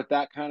more with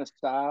that kind of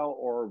style,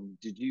 or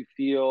did you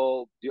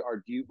feel,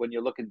 or do you, when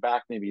you're looking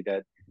back, maybe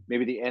the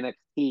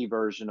NXT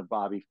version of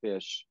Bobby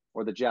Fish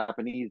or the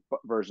Japanese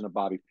version of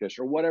Bobby Fish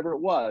or whatever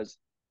it was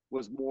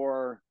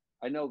more?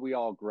 I know we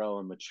all grow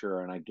and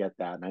mature, and I get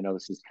that, and I know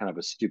this is kind of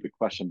a stupid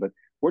question, but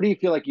where do you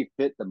feel like you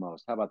fit the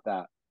most? How about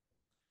that?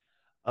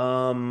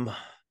 Um,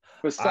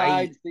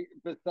 I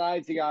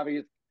Besides the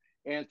obvious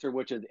answer,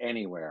 which is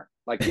anywhere.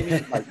 Like, give me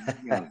like,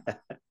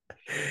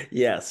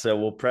 yeah, so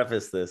we'll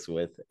preface this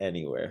with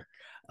anywhere.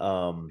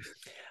 Um,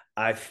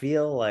 I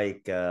feel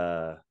like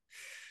I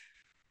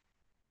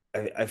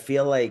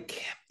feel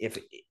like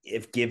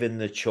if given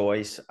the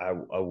choice,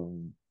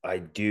 I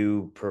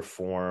do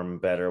perform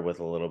better with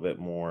a little bit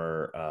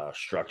more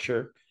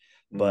structure,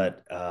 mm,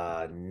 but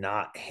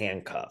not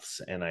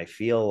handcuffs. And I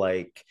feel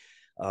like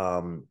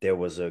there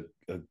was a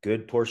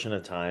good portion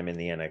of time in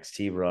the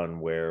NXT run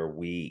where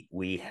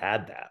we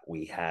had that.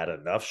 We had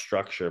enough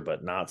structure,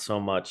 but not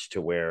so much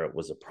to where it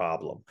was a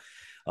problem.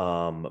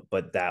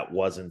 But that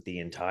wasn't the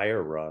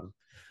entire run.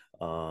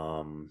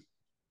 Um,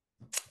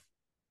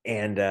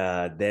 and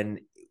then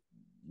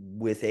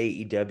with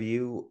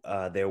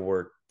AEW, there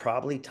were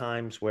probably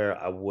times where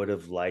I would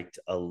have liked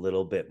a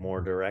little bit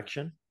more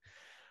direction.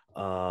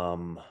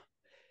 Um,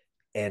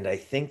 and I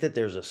think that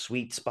there's a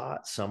sweet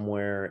spot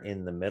somewhere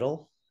in the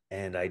middle.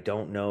 And I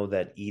don't know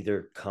that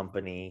either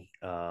company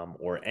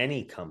or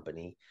any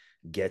company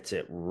gets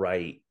it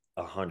right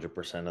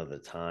 100% of the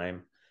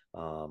time.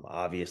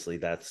 Obviously,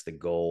 that's the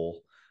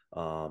goal.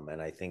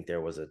 And I think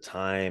there was a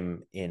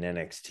time in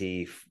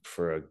NXT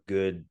for a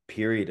good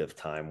period of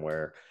time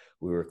where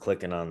we were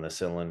clicking on the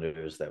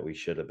cylinders that we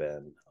should have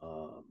been.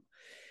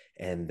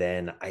 And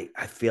then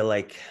I feel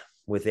like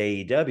with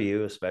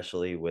AEW,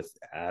 especially with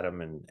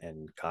Adam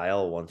and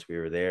Kyle, once we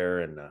were there,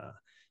 and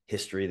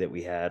history that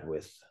we had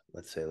with,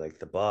 let's say, like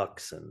the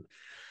Bucks, and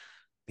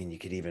I mean, you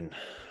could even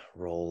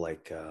roll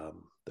like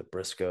the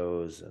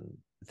Briscoes,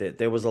 and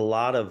there was a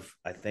lot of,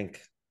 I think,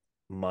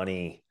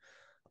 money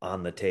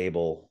on the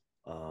table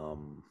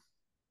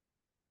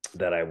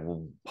that I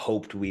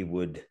hoped we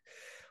would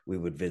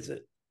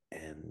visit,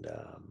 and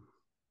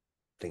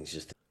things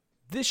just.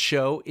 This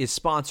show is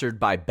sponsored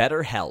by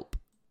BetterHelp.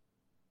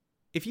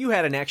 If you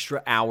had an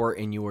extra hour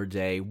in your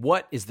day,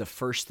 what is the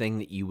first thing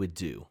that you would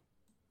do?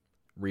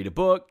 Read a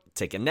book,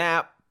 take a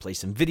nap, play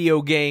some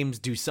video games,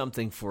 do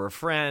something for a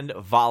friend,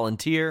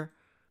 volunteer.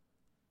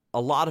 A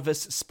lot of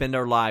us spend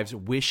our lives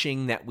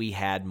wishing that we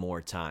had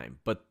more time.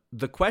 But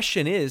the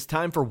question is,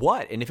 time for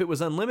what? And if it was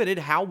unlimited,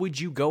 how would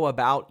you go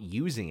about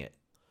using it?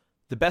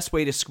 The best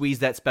way to squeeze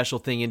that special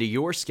thing into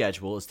your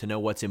schedule is to know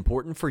what's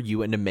important for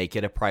you and to make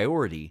it a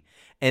priority.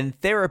 And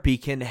therapy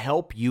can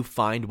help you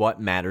find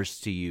what matters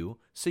to you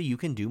so you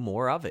can do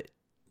more of it.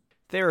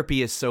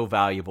 Therapy is so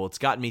valuable. It's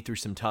gotten me through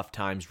some tough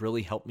times,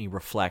 really helped me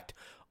reflect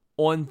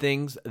on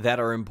things that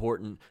are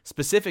important,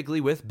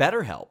 specifically with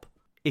BetterHelp.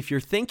 If you're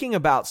thinking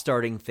about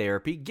starting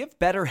therapy, give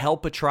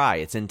BetterHelp a try.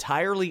 It's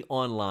entirely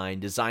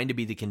online, designed to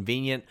be the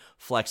convenient,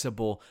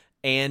 flexible,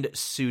 and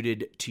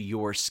suited to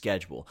your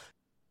schedule.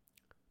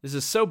 This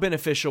is so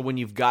beneficial when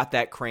you've got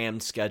that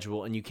crammed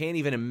schedule and you can't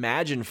even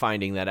imagine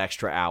finding that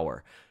extra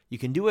hour. You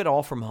can do it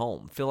all from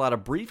home. Fill out a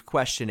brief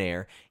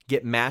questionnaire,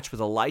 get matched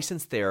with a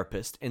licensed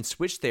therapist, and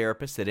switch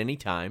therapists at any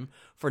time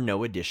for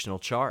no additional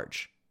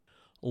charge.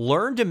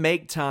 Learn to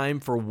make time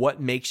for what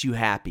makes you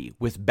happy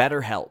with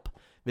BetterHelp.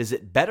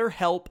 Visit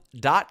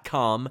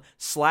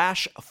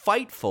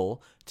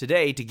BetterHelp.com/Fightful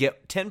today to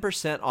get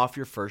 10% off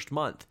your first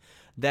month.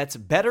 That's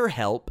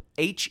BetterHelp,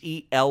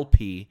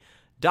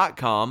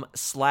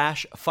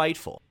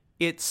 HELP.com/Fightful.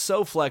 It's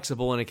so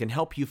flexible and it can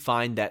help you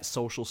find that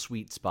social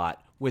sweet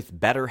spot with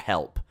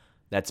BetterHelp.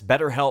 That's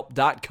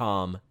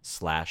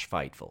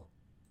BetterHelp.com/Fightful.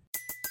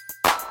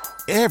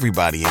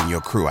 Everybody in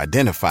your crew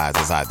identifies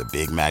as either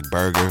Big Mac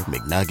Burger,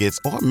 McNuggets,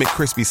 or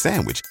McCrispy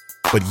Sandwich.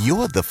 But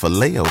you're the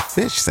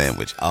Filet-O-Fish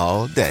Sandwich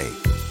all day.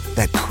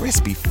 That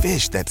crispy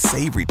fish, that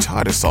savory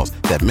tartar sauce,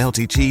 that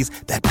melty cheese,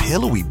 that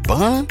pillowy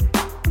bun.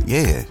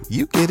 Yeah,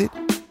 you get it.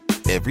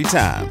 Every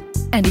time.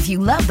 And if you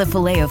love the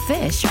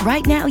Filet-O-Fish,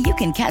 right now you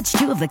can catch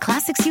two of the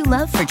classics you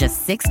love for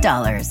just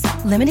 $6.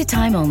 Limited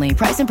time only.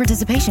 Price and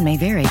participation may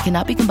vary.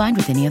 Cannot be combined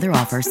with any other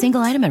offer. Single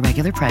item at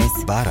regular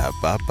price.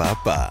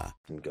 Ba-da-ba-ba-ba.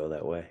 Go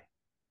that way.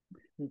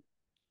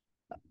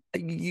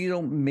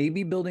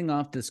 Maybe building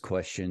off this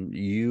question,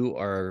 you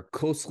are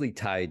closely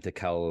tied to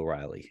Kyle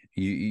O'Reilly.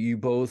 You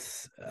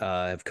both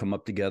have come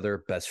up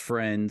together, best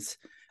friends.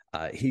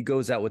 He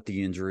goes out with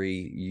the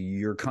injury.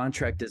 Your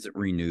contract isn't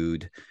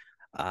renewed.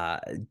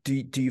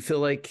 Do you feel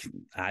like,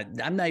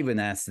 I'm not even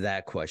asked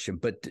that question,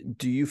 but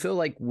do you feel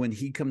like when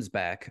he comes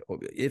back, or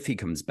if he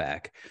comes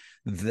back,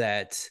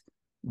 that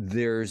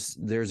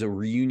there's a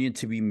reunion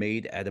to be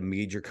made at a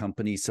major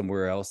company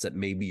somewhere else, that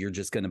maybe you're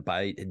just going to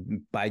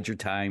bide your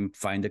time,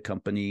 find a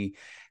company,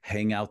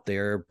 hang out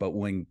there, but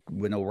when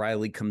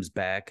O'Reilly comes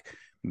back,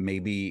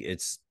 maybe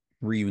it's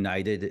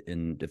reunited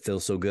and it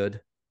feels so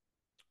good?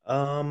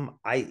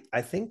 I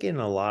think in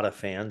a lot of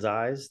fans'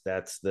 eyes,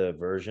 that's the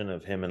version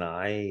of him and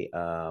I,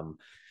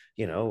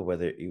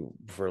 whether you,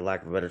 for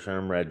lack of a better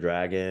term, Red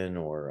Dragon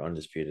or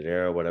Undisputed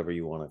Era, whatever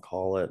you want to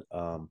call it.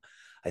 I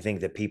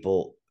think that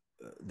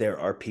there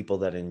are people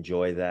that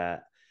enjoy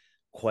that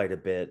quite a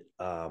bit.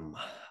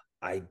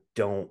 I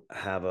don't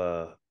have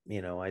I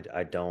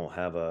don't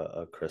have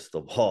a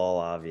crystal ball,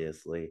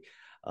 obviously.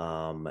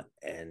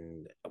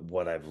 And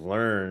what I've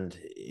learned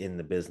in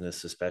the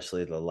business,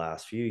 especially the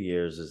last few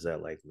years, is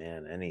that, like,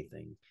 man,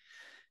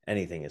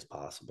 anything is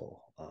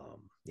possible.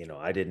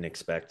 I didn't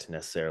expect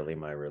necessarily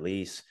my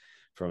release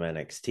from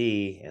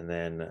NXT, and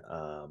then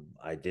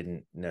I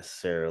didn't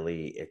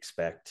necessarily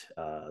expect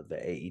the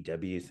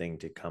AEW thing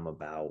to come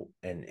about,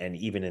 and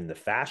even in the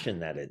fashion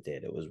that it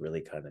did, it was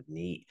really kind of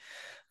neat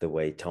the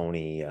way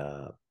Tony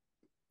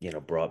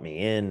brought me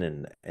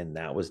in, and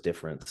that was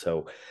different.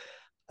 So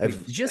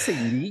did you just say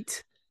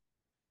neat?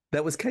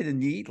 That was kind of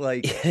neat.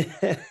 Like,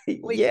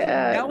 wait,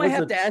 yeah. Now I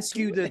have to ask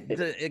you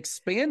to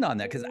expand on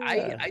that, because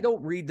I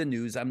don't read the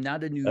news. I'm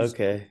not a news.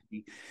 Okay.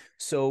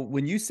 So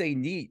when you say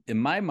neat, in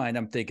my mind,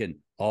 I'm thinking,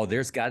 oh,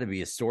 there's got to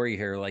be a story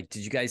here. Like,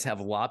 did you guys have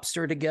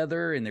lobster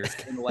together and there's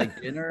candlelight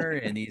dinner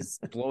and he's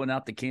blowing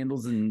out the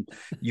candles and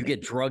you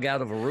get drug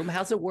out of a room?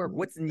 How's it work?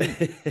 What's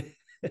neat?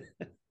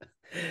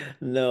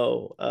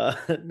 No,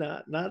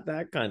 not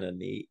that kind of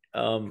neat.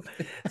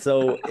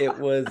 So it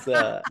was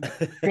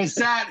because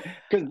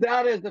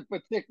that is a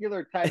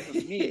particular type of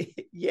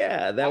neat.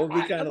 Yeah, that would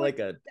be kind of like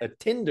a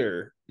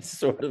Tinder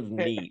sort of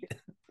neat,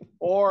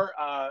 or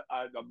a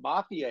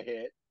mafia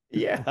hit.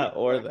 Yeah,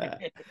 or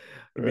that.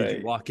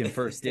 Right. Walk in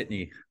first, didn't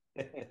he?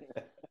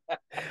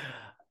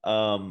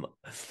 All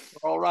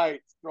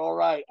right.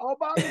 Oh,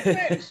 Bobby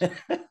Fish.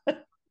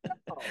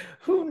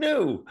 Who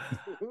knew?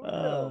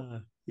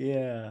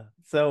 Yeah.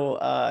 So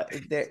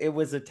it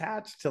was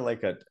attached to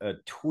like a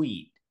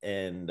tweet,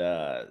 and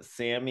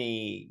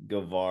Sammy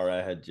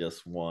Guevara had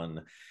just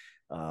won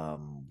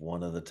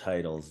one of the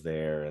titles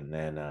there, and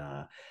then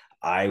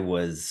I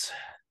was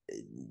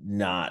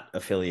not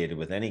affiliated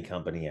with any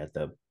company at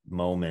the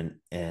moment,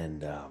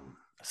 and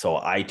so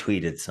I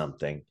tweeted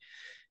something,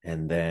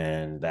 and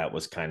then that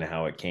was kind of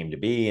how it came to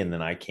be. And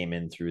then I came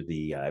in through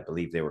the, I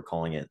believe they were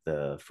calling it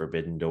the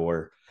Forbidden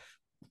Door.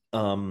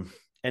 um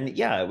and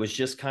yeah, it was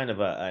just kind of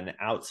an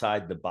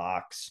outside the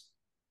box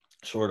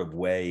sort of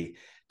way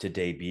to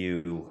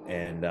debut,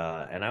 and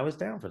I was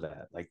down for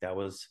that. Like, that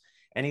was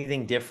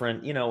anything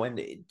different,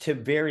 and to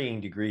varying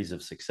degrees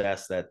of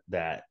success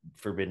that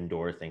Forbidden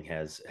Door thing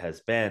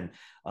has been.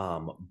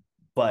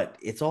 But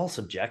it's all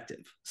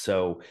subjective.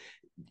 So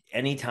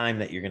anytime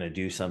that you're going to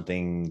do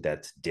something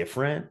that's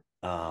different,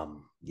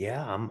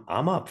 yeah,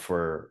 I'm up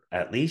for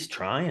at least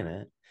trying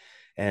it.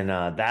 And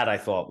that I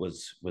thought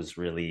was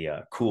really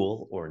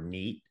cool or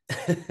neat,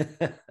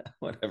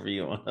 whatever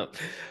you want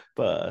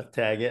to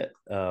tag it.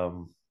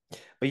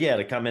 But yeah,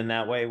 to come in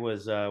that way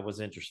was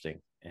interesting,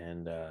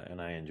 and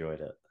I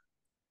enjoyed it.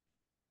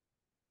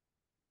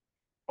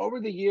 Over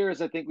the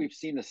years, I think we've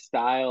seen the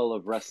style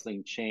of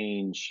wrestling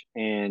change,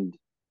 and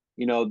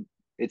you know,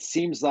 it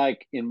seems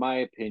like, in my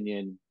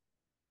opinion,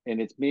 and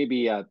it's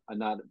maybe a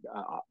not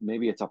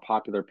maybe it's a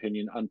popular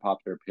opinion,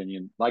 unpopular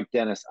opinion. Like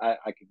Dennis,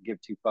 I could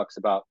give two fucks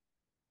about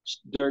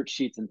dirt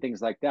sheets and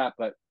things like that,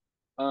 but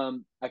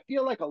I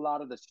feel like a lot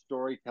of the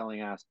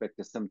storytelling aspect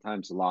is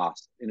sometimes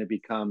lost, and it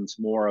becomes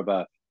more of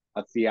a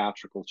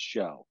theatrical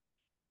show.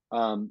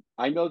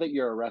 I know that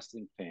you're a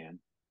wrestling fan.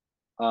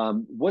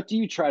 What do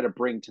you try to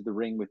bring to the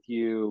ring with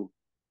you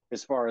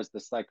as far as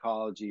the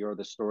psychology or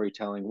the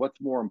storytelling?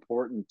 What's more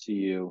important to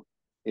you?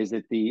 Is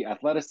it the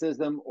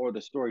athleticism or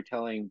the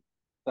storytelling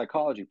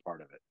psychology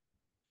part of it?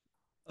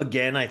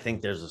 Again, I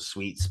think there's a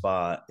sweet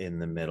spot in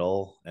the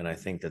middle, and I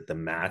think that the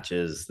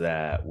matches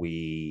that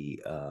we,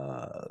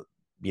 a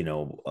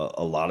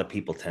lot of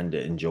people tend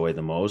to enjoy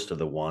the most are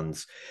the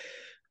ones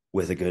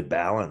with a good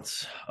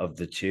balance of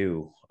the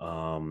two.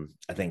 I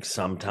think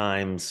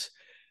sometimes,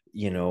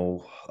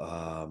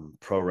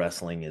 pro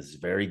wrestling is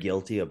very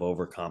guilty of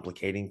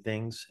overcomplicating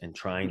things and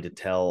trying to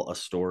tell a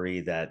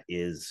story that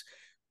is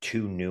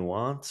too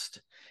nuanced,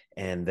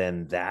 and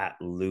then that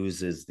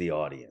loses the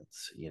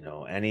audience.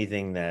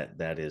 Anything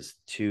that is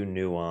too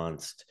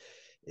nuanced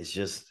is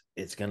just,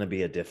 it's going to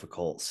be a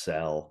difficult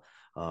sell.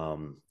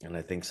 And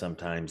I think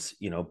sometimes,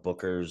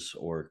 bookers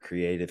or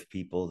creative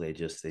people, they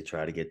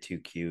try to get too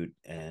cute,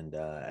 and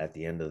at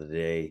the end of the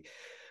day,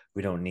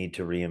 we don't need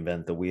to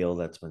reinvent the wheel.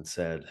 That's been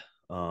said.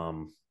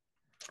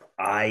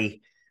 I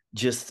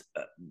just,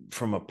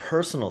 from a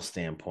personal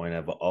standpoint,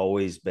 I've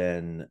always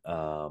been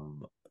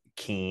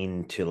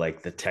keen to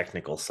like the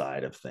technical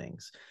side of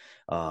things.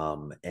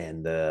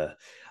 And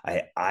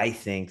I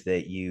think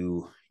that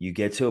you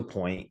get to a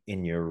point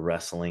in your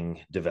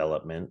wrestling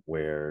development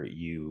where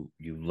you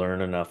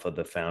learn enough of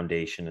the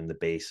foundation and the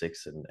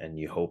basics, and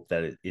you hope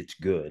that it's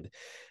good,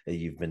 that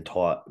you've been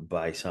taught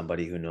by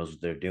somebody who knows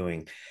what they're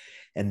doing,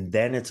 and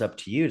then it's up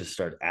to you to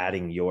start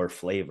adding your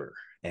flavor.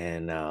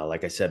 And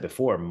like I said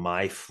before,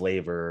 my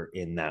flavor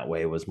in that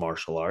way was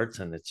martial arts,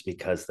 and it's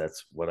because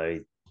that's what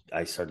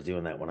I started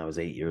doing that when I was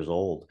 8 years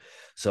old.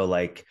 So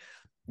like,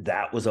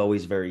 that was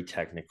always very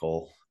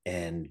technical,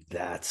 and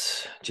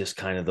that's just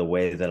kind of the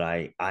way that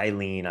I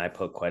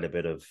put quite a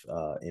bit of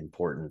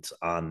importance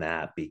on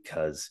that,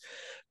 because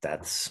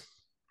that's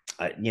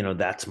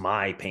that's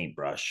my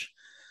paintbrush.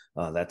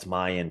 That's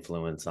my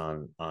influence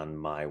on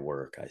my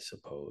work, I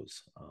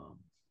suppose.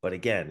 But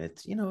again,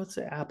 it's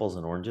apples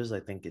and oranges. I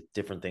think it's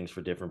different things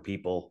for different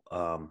people.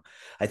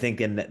 I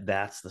think, and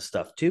that's the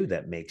stuff too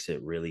that makes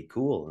it really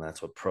cool, and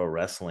that's what pro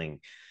wrestling.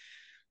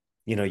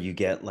 You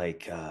get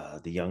like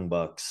the Young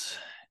Bucks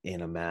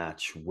in a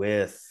match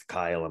with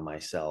Kyle and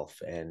myself,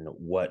 and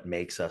what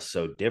makes us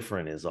so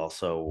different is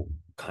also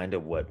kind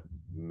of what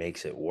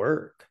makes it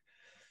work.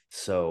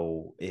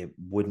 So it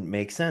wouldn't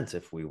make sense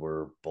if we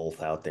were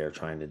both out there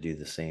trying to do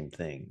the same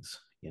things.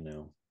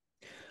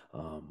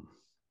 Um,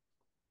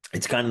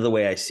 it's kind of the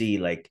way I see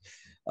like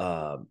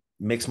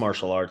mixed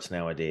martial arts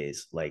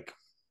nowadays. Like,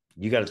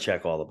 you got to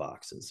check all the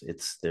boxes.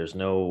 It's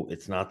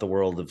not the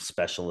world of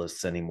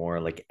specialists anymore.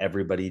 Like,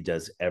 everybody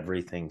does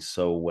everything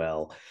so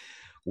well.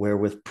 Where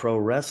with pro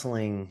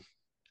wrestling,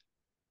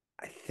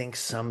 I think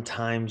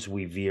sometimes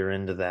we veer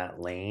into that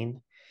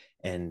lane,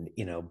 and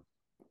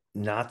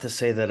not to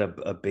say that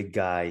a big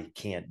guy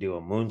can't do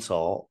a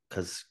moonsault,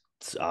 because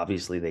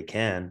obviously they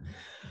can.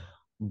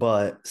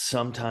 But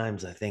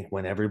sometimes I think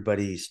when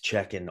everybody's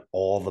checking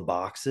all the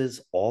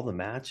boxes, all the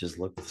matches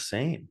look the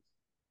same.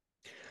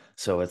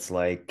 So it's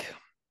like,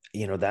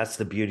 that's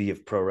the beauty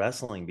of pro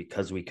wrestling,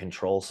 because we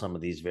control some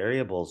of these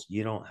variables.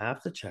 You don't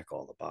have to check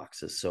all the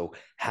boxes. So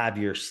have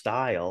your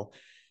style,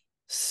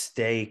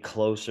 stay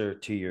closer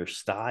to your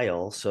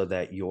style, so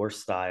that your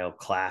style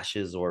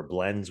clashes or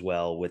blends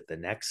well with the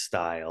next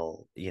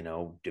style,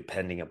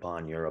 depending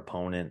upon your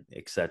opponent,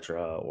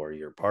 etc., or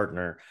your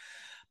partner.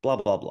 blah,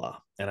 blah, blah.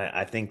 And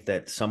I think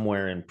that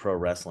somewhere in pro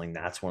wrestling,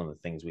 that's one of the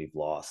things we've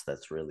lost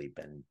that's really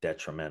been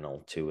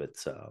detrimental to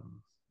its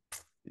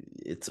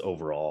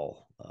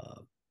overall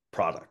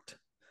product.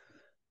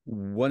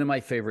 One of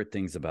my favorite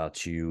things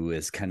about you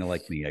is kind of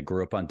like me. I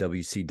grew up on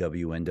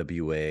WCW,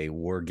 NWA.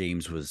 War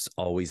Games was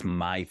always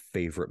my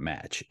favorite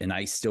match, and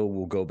I still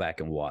will go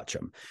back and watch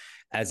them.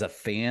 As a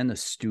fan, a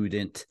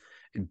student,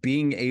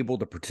 being able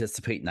to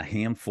participate in a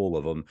handful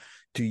of them,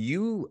 do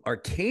you or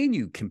can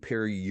you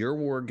compare your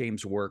War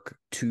Games work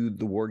to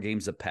the War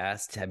Games of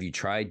past? Have you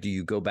tried? Do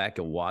you go back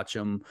and watch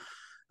them?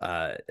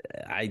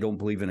 I don't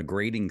believe in a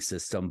grading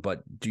system,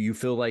 but do you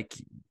feel like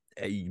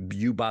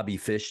you, Bobby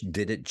Fish,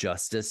 did it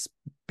justice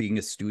being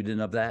a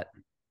student of that?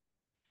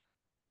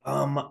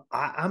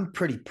 I'm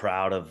pretty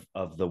proud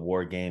of the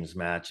War Games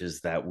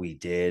matches that we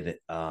did.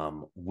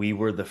 We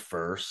were the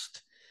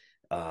first,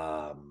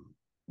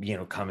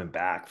 coming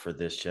back for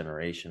this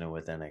generation and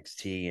with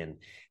NXT,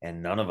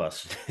 and none of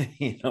us,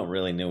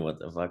 really knew what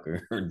the fuck we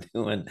were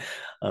doing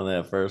on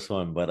that first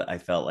one. But I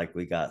felt like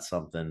we got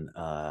something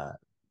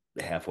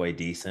halfway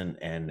decent,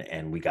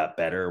 and we got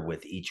better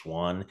with each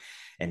one,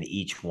 and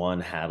each one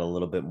had a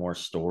little bit more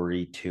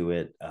story to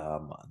it.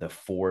 The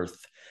fourth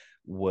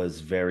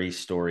was very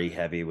story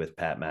heavy with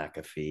Pat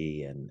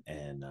McAfee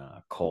and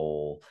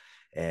Cole,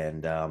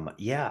 and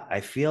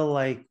I feel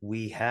like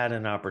we had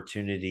an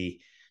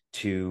opportunity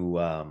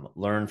to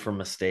learn from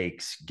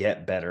mistakes,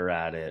 get better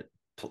at it,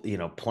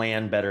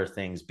 plan better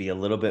things, be a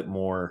little bit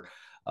more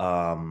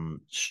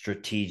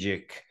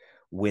strategic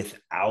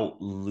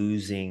without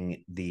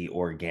losing the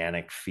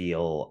organic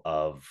feel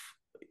of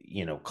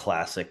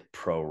classic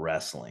pro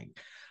wrestling.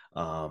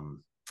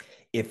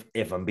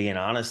 If I'm being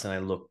honest, and I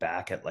look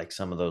back at like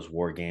some of those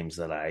War Games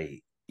that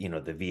the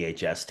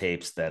VHS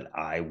tapes that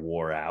I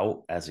wore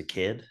out as a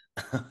kid,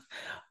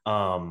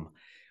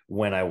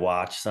 when I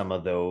watch some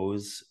of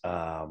those,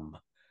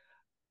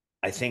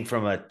 I think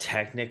from a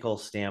technical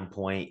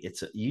standpoint,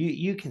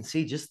 you can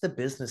see just the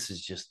business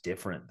is just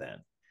different then.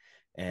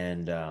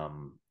 And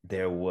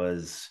there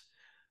was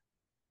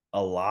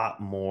a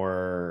lot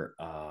more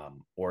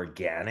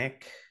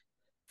organic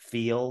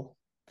feel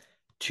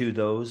to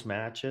those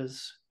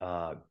matches,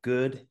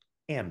 good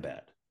and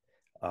bad.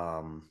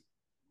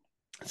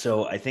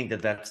 So I think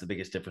that that's the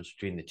biggest difference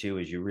between the two,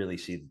 is you really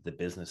see the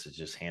business is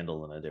just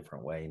handled in a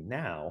different way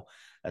now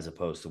as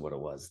opposed to what it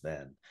was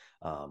then.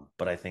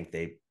 But I think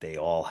they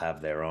all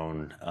have their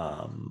own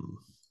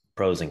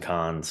pros and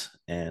cons,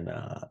 and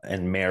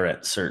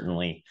merit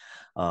certainly.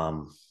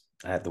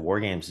 The War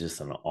Games is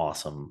just an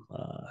awesome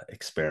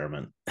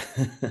experiment.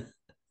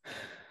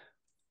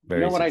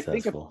 Very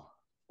successful.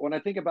 When I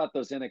think about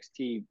those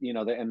NXT,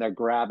 and they're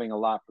grabbing a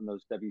lot from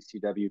those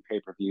WCW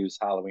pay-per-views,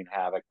 Halloween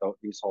Havoc,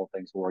 these whole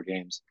things, War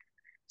Games,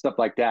 stuff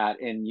like that.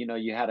 And,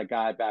 you had a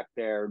guy back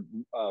there,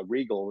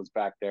 Regal was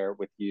back there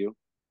with you,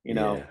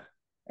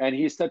 and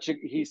he's such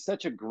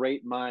a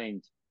great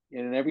mind.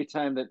 And every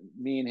time that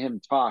me and him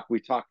talk, we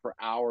talk for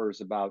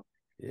hours about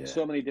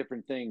so many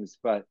different things.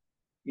 But,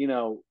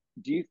 do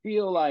you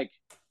feel like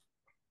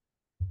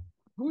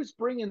who's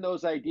bringing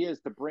those ideas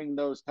to bring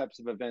those types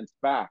of events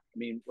back? I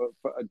mean,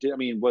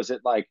 was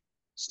it like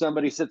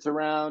somebody sits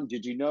around?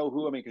 Did you know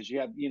who? I mean, because you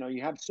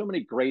have so many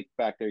greats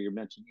back there. You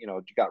mentioned, you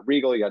got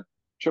Regal, you got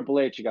Triple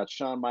H, you got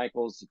Shawn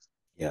Michaels.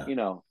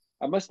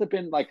 It must have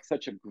been like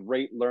such a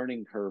great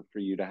learning curve for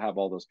you to have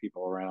all those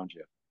people around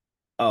you.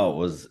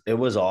 Oh, it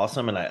was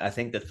awesome. And I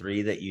think the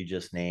three that you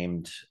just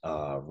named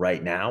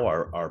right now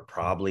are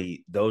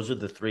probably, those are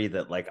the three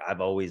that like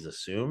I've always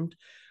assumed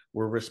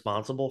were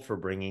responsible for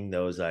bringing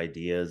those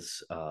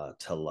ideas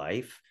to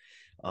life.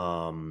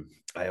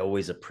 I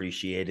always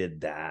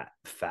appreciated that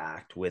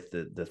fact with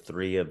the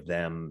three of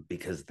them,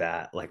 because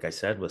that, like I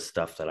said, was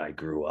stuff that I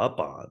grew up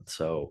on.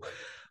 So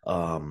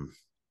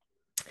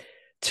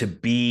to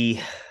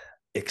be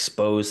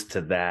exposed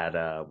to that,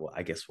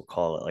 I guess we'll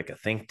call it like a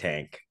think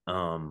tank.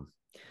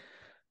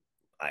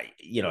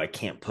 I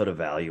can't put a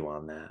value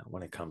on that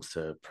when it comes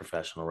to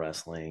professional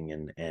wrestling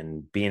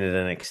and being at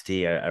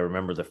NXT. I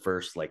remember the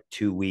first like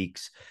 2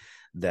 weeks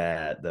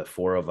that the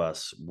four of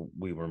us,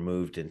 we were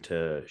moved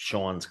into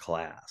Sean's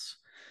class,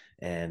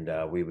 and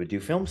we would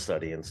do film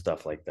study and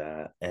stuff like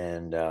that.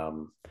 And,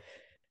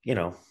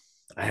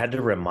 I had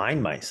to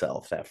remind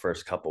myself that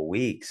first couple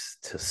weeks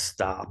to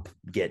stop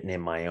getting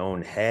in my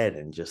own head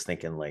and just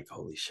thinking like,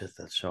 holy shit,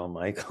 that's Shawn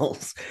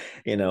Michaels,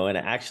 and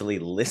actually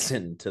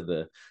listen to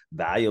the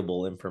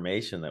valuable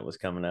information that was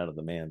coming out of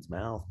the man's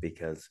mouth.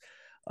 Because,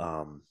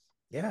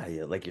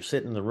 like you're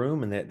sitting in the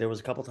room, and there was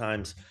a couple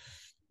times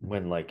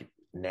when like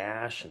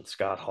Nash and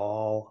Scott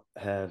Hall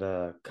had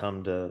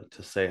come to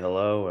say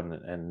hello,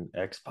 and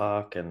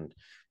X-Pac, and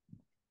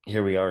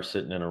here we are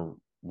sitting in a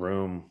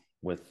room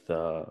with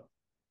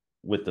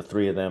the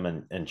three of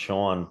them and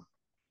Sean.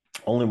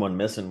 Only one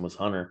missing was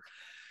Hunter,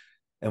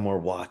 and we're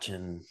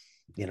watching,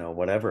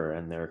 whatever,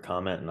 and they're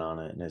commenting on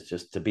it, and it's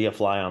just to be a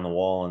fly on the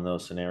wall in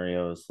those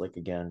scenarios. Like,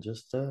 again,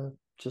 just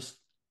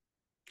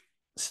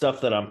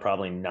stuff that I'm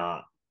probably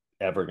not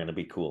ever going to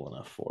be cool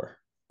enough for.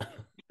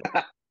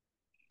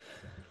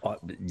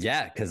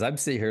 Yeah, because I'm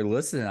sitting here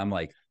listening. I'm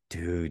like,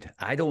 dude,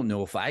 I don't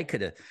know if I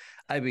could have.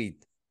 I mean,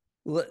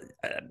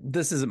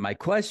 this isn't my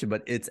question,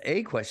 but it's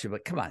a question.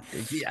 But come on,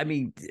 I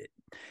mean,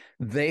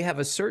 they have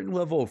a certain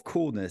level of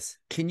coolness.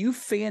 Can you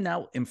fan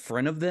out in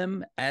front of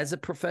them as a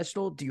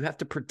professional? Do you have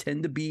to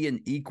pretend to be an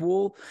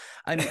equal?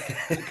 I mean,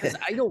 because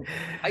I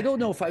don't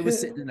know if I was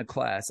sitting in a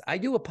class. I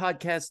do a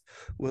podcast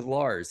with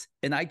Lars,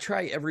 and I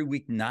try every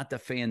week not to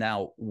fan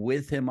out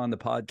with him on the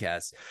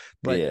podcast.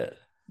 But Yeah.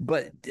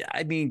 but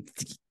I mean,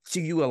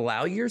 do you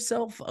allow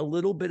yourself a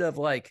little bit of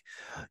like,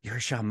 you're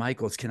Shawn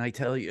Michaels, can I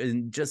tell you,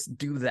 and just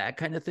do that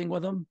kind of thing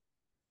with them?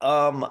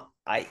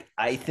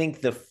 I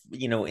think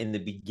in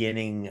the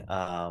beginning,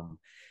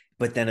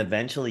 but then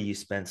eventually you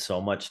spend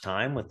so much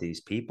time with these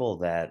people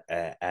that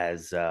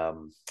as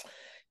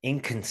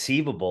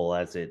inconceivable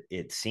as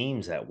it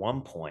seems at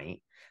one point,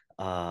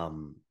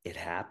 it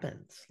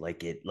happens.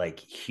 Like it like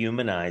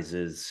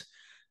humanizes,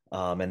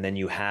 and then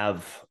you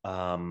have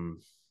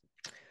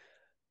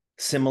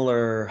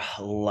similar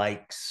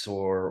likes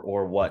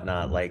or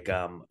whatnot. Like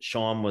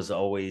Sean was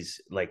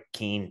always like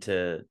keen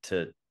to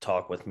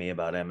talk with me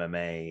about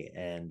MMA,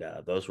 and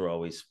those were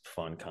always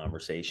fun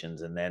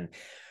conversations. And then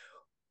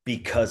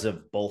because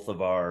of both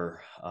of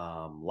our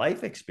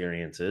life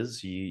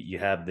experiences, you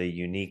have the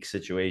unique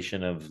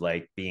situation of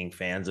like being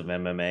fans of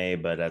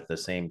MMA, but at the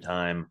same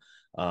time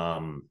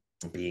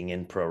being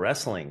in pro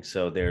wrestling.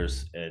 So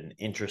there's an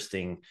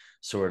interesting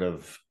sort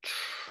of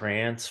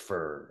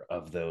transfer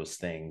of those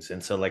things.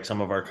 And so like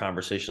some of our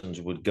conversations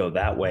would go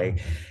that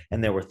way.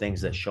 And there were things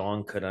that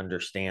Sean could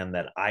understand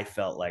that I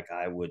felt like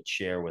I would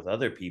share with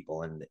other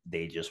people, and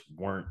they just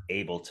weren't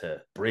able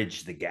to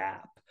bridge the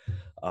gap.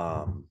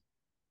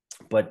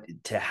 But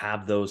to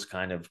have those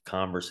kind of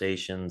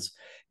conversations,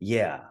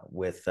 yeah,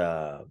 with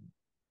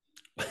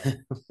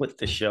with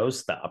the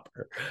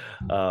showstopper,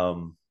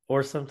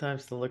 or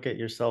sometimes to look at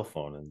your cell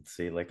phone and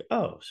see like,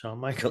 oh, Shawn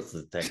Michaels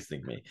is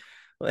texting me.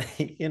 Like,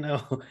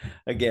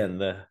 again,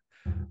 the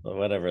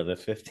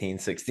 15,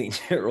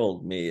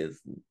 16-year-old me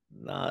is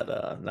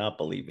not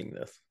believing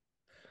this.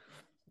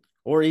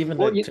 Or even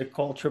to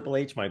call Triple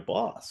H my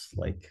boss.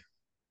 Like,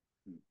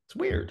 it's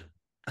weird.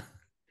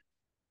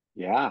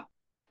 Yeah.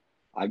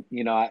 I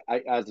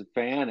as a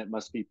fan, it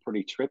must be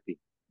pretty trippy.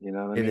 You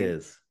know what I mean? It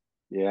is.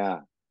 Yeah.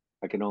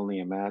 I can only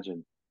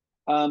imagine.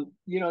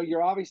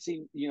 You're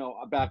obviously,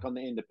 back on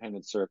the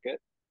independent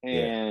circuit,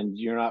 and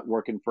you're not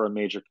working for a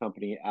major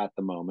company at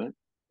the moment.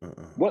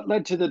 What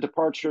led to the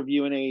departure of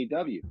you and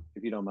AEW,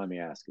 if you don't mind me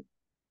asking?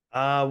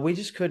 We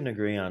just couldn't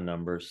agree on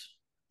numbers.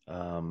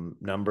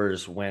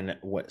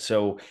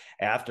 So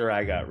after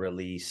I got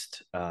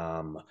released,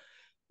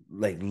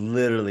 like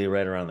literally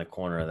right around the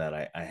corner of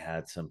that, I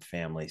had some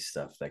family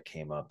stuff that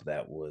came up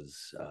that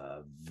was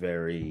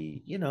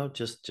very,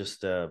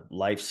 just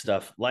life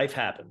stuff. Life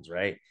happens,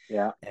 right?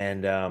 Yeah.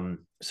 And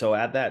so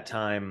at that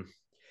time,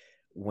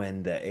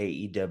 when the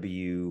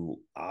AEW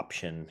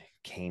option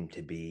came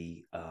to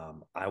be,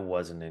 I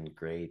wasn't in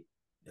great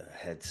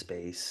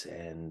headspace,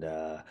 and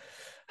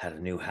had a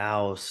new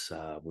house.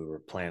 We were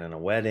planning a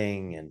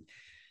wedding, and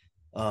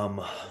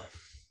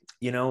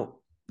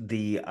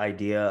the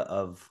idea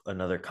of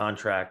another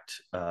contract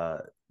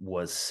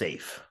was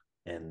safe,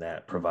 and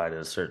that provided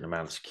a certain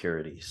amount of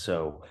security.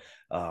 So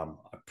I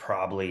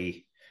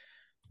probably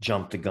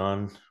jumped the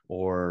gun,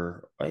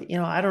 or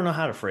I don't know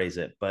how to phrase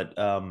it, but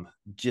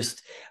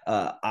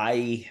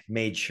I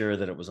made sure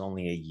that it was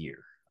only a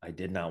year. I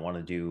did not want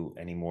to do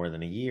any more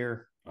than a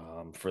year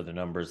for the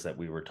numbers that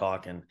we were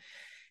talking.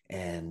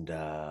 And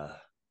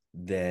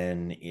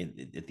then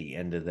at the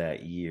end of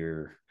that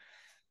year,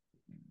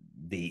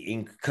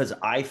 because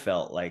I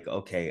felt like,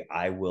 okay,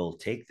 I will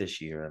take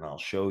this year and I'll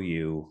show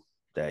you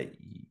that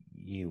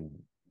you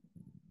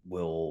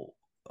will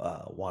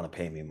want to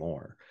pay me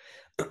more.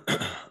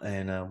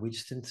 And we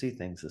just didn't see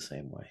things the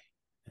same way.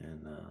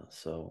 And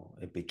so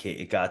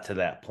it got to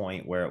that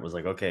point where it was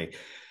like, okay,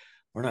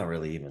 we're not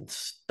really even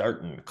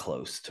starting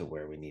close to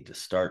where we need to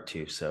start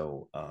to.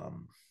 So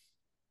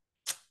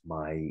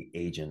my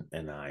agent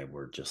and I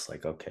were just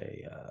like,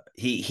 okay,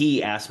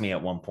 he asked me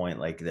at one point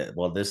like that,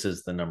 well, this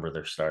is the number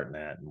they're starting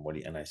at,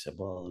 and I said,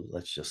 well,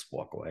 let's just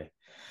walk away.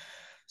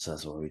 So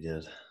that's what we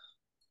did.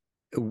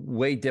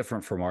 Way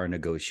different from our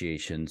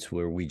negotiations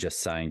where we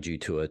just signed you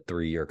to a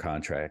 3-year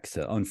contract.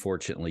 So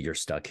unfortunately, you're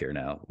stuck here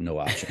now. No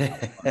option.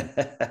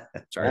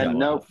 Sorry, and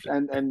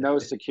no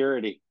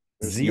security.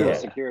 There's zero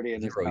security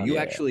in this contract. You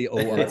actually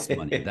owe us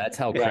money. That's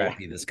how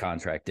crappy this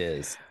contract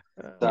is.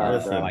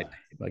 I'll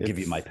give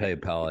you my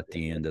PayPal at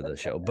the end of the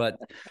show. But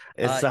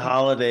it's the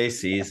holiday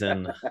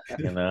season,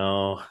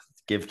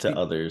 give to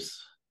others.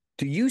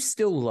 Do you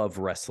still love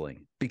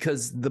wrestling?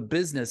 Because the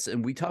business,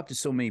 and we talk to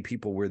so many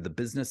people where the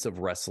business of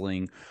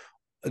wrestling,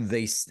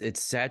 it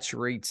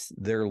saturates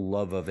their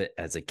love of it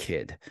as a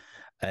kid.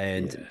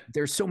 And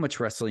there's so much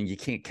wrestling, you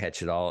can't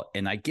catch it all.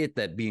 And I get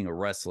that being a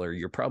wrestler,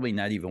 you're probably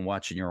not even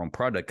watching your own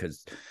product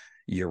because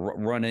you're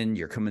running,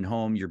 you're coming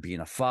home, you're being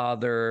a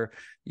father,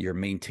 you're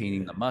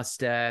maintaining the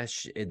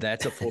mustache.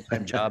 That's a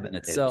full-time job in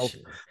itself.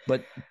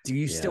 But do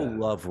you still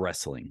love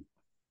wrestling?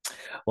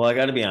 Well, I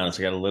got to be honest.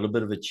 I got a little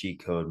bit of a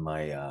cheat code.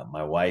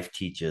 My wife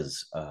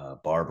teaches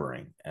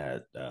barbering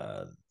at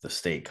the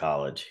state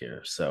college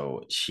here,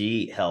 so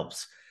she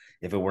helps.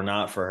 If it were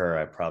not for her,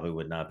 I probably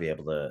would not be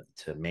able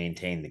to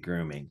maintain the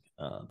grooming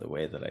the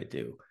way that I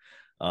do.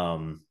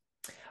 Um,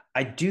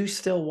 I do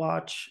still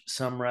watch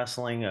some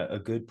wrestling. A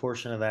good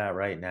portion of that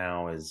right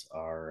now is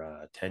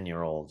our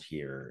 10-year-old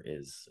here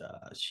is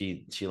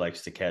she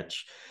likes to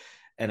catch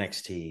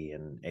NXT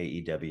and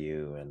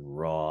AEW and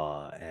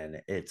Raw,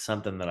 and it's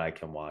something that I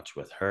can watch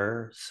with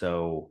her.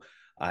 So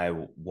I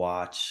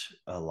watch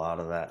a lot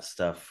of that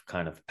stuff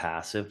kind of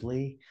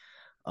passively.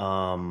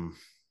 Um,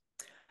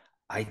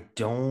 I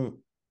don't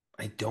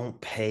I don't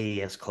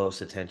pay as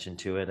close attention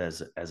to it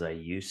as I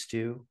used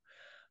to,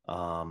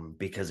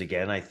 because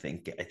again, I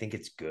think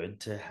it's good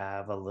to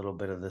have a little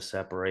bit of the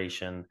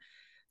separation.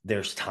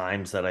 There's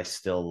times that I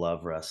still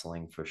love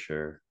wrestling for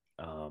sure.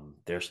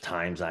 There's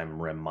times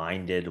I'm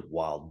reminded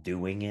while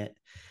doing it,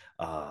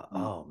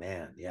 oh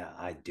man, yeah,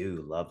 I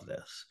do love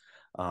this.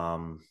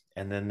 And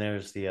then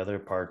there's the other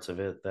parts of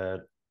it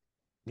that,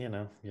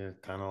 you're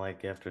kind of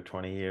like after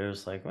 20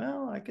 years, like,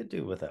 well, I could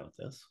do without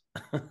this.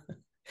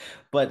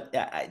 But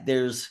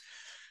there's,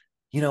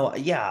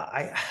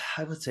 yeah,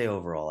 I would say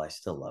overall, I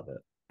still love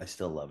it. I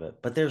still love it.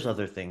 But there's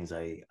other things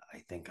I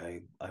think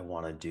I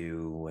want to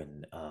do.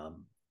 And,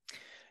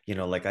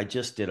 like I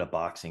just did a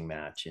boxing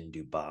match in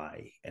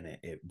Dubai, and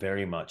it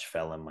very much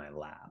fell in my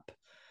lap.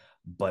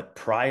 But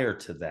prior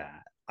to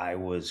that, I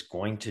was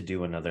going to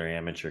do another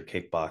amateur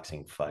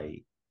kickboxing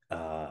fight.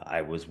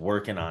 I was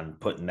working on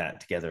putting that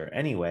together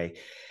anyway.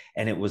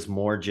 And it was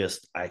more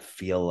just, I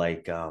feel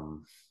like,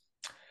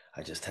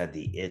 I just had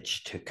the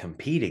itch to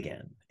compete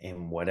again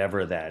in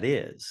whatever that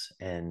is.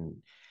 And,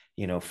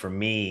 for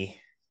me,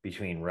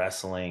 between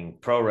wrestling,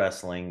 pro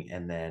wrestling,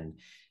 and then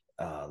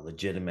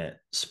legitimate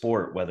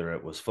sport, whether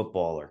it was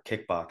football or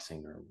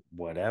kickboxing or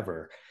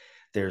whatever,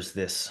 there's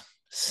this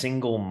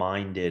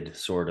single-minded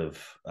sort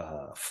of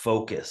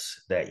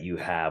focus that you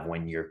have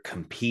when you're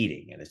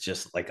competing. And it's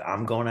just like,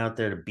 I'm going out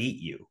there to beat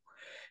you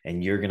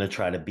and you're going to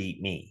try to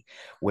beat me.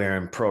 Where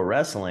in pro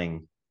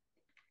wrestling,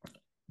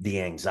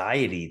 the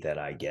anxiety that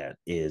I get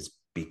is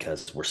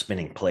because we're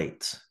spinning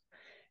plates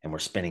and we're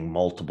spinning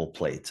multiple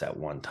plates at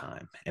one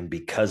time. And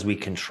because we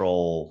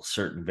control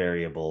certain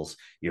variables,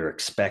 you're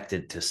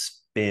expected to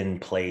spin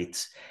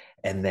plates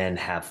and then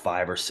have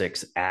 5 or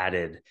 6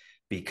 added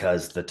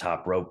because the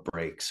top rope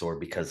breaks or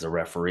because the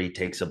referee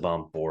takes a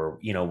bump or,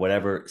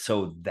 whatever.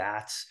 So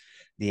that's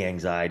the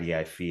anxiety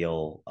I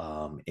feel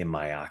in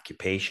my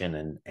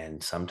occupation.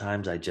 And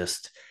sometimes I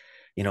just,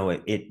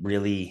 it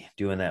really,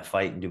 doing that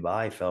fight in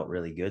Dubai felt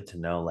really good to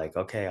know, like,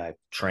 okay, I've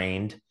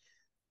trained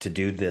to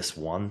do this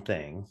one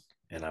thing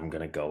and I'm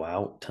going to go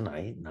out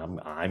tonight and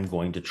I'm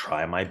going to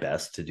try my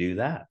best to do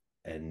that.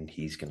 And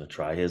he's going to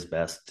try his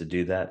best to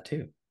do that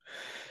too,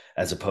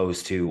 as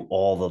opposed to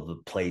all of the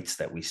plates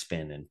that we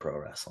spin in pro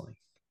wrestling.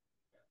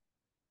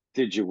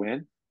 Did you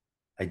win?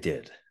 I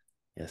did.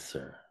 Yes,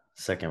 sir.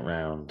 Second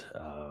round.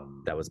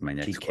 That was my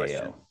next TKO.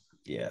 question.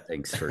 Yeah.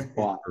 Thanks for.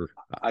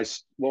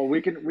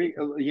 We can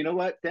you know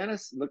what,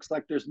 Dennis? Looks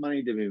like there's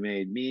money to be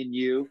made. Me and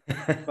you,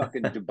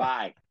 fucking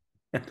Dubai.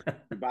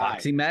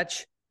 Boxing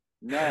match?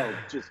 No,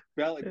 just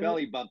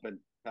belly bumping,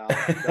 pal.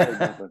 Belly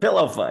bumping.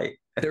 Pillow fight.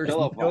 There's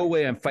no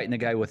way I'm fighting a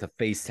guy with a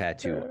face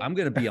tattoo. I'm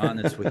going to be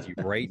honest with you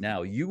right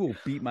now. You will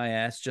beat my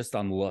ass just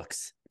on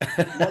looks.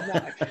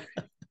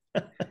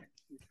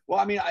 Well,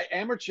 I mean,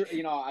 amateur,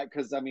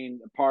 because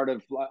part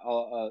of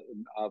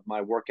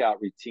my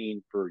workout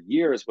routine for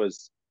years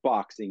was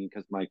boxing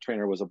because my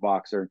trainer was a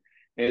boxer.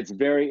 And it's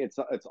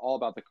all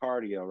about the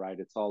cardio, right?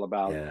 It's all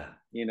about,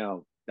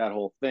 that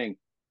whole thing.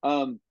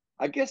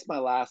 I guess my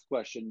last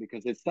question,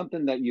 because it's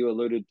something that you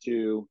alluded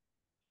to,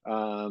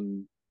 a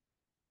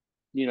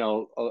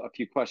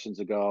few questions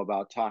ago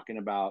about talking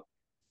about,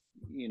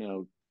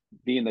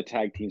 being the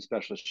tag team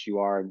specialist you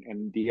are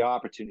and the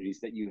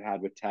opportunities that you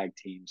had with tag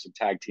teams and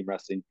tag team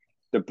wrestling,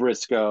 the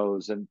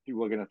Briscoes, and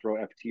we're going to throw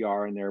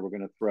FTR in there. We're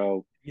going to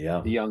throw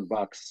the Young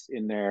Bucks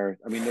in there.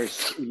 I mean,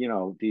 there's,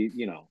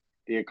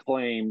 the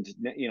Acclaimed,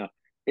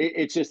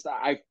 it's just,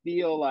 I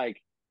feel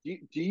like, do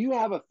you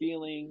have a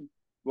feeling,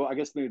 well, I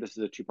guess maybe this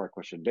is a 2-part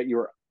question, that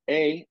you're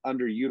A,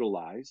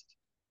 underutilized,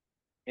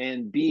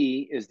 and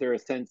B, is there a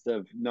sense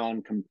of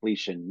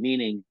non-completion,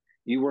 meaning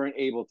you weren't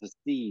able to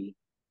see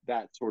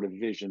that sort of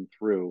vision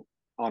through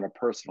on a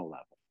personal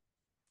level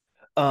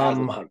as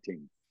a tag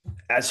team?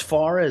 As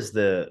far as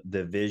the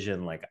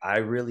vision, like, I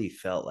really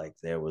felt like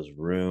there was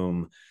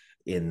room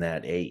in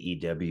that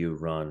AEW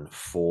run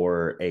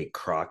for a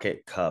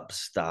Crockett Cup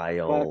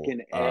style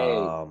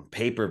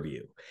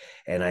pay-per-view.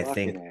 And I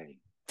think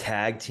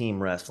tag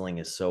team wrestling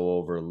is so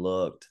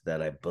overlooked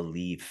that I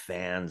believe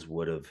fans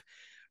would have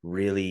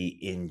really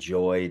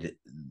enjoyed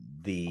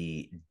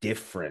the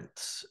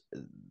difference,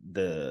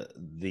 the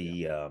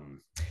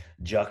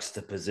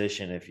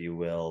juxtaposition, if you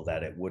will,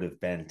 that it would have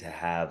been to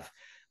have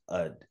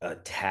a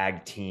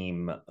tag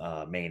team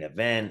main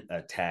event,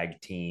 a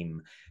tag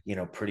team,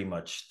 pretty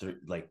much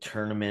like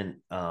tournament.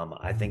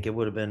 I think it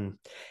would have been,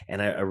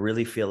 and I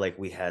really feel like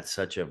we had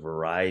such a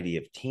variety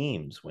of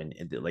teams when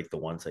like the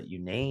ones that you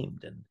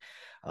named, and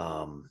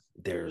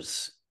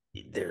there's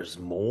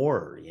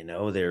more,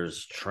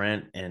 there's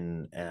Trent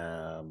and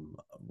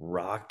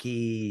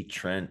Rocky,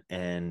 Trent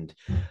and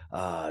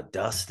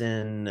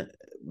Dustin,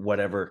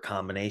 whatever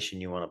combination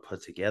you want to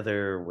put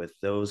together with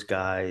those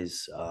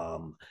guys.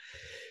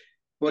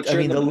 Butcher I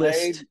mean, the the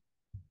Blade. list,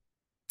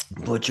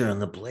 Butcher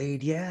and the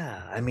Blade.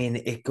 Yeah. I mean,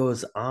 it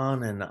goes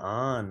on and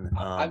on.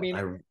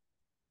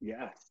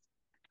 Yes.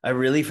 I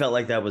really felt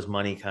like that was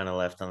money kind of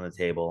left on the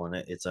table, and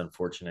it's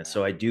unfortunate.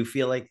 So I do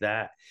feel like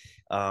that.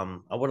 I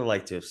would have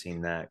liked to have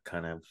seen that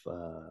kind of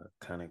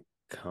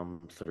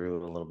come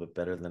through a little bit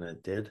better than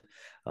it did.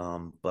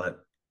 But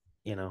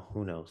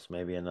who knows?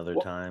 Maybe another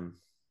time.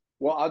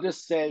 Well, I'll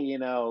just say,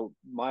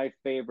 my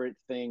favorite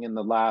thing in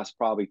the last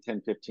probably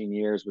 10, 15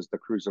 years was the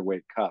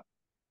Cruiserweight Cup.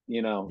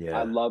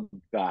 I love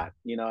that,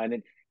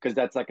 and because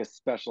that's like a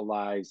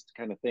specialized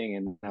kind of thing.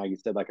 And now you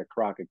said like a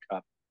Crockett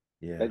Cup.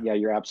 Yeah,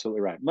 you're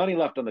absolutely right. Money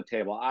left on the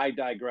table. I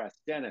digress.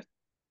 Dennis,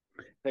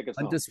 take us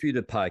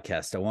Undisputed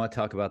Podcast. I want to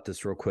talk about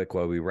this real quick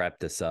while we wrap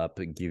this up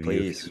and give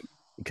you,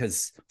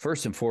 because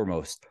first and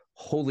foremost,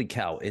 holy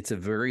cow, it's a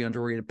very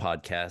underrated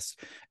podcast.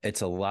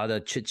 It's a lot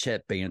of chit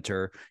chat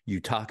banter. You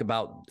talk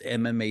about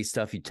MMA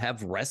stuff. You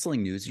have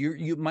wrestling news.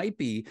 You might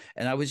be,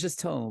 and I was just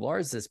telling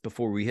Lars this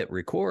before we hit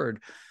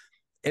record.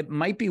 It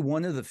might be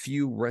one of the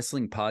few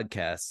wrestling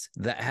podcasts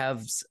that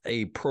has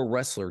a pro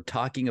wrestler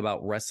talking about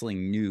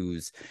wrestling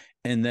news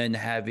and then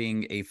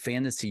having a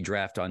fantasy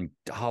draft on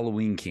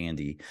Halloween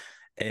candy.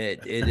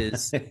 It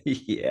is,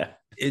 yeah,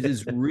 it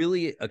is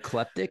really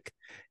eclectic.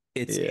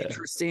 It's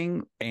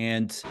interesting.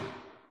 And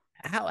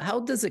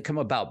how does it come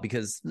about?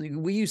 Because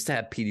we used to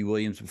have Petey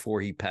Williams before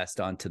he passed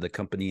on to the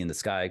company in the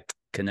sky,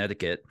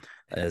 Connecticut,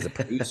 as a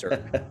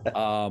producer.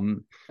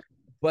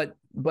 But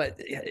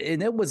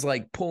and it was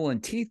like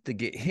pulling teeth to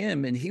get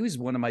him, and he was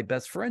one of my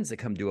best friends to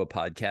come do a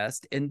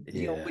podcast. And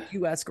when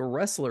you ask a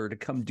wrestler to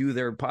come do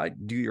your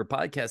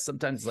podcast,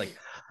 sometimes it's like,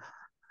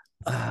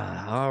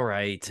 all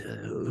right,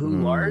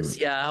 who Lars?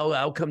 Yeah,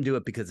 I'll come do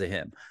it because of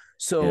him.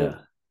 So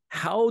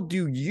how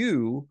do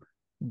you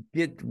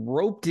get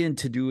roped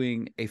into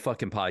doing a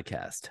fucking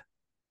podcast?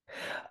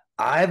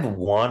 I've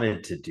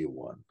wanted to do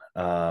one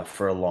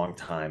for a long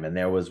time, and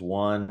there was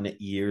one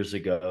years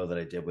ago that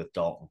I did with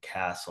Dalton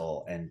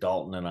Castle, and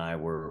Dalton and I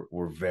were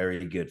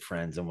very good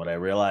friends. And what I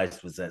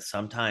realized was that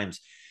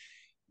sometimes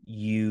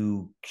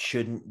you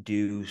shouldn't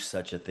do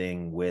such a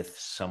thing with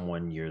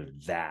someone you're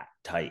that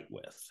tight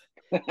with,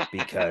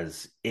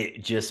 because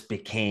it just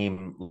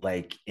became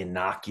like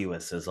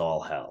innocuous as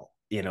all hell.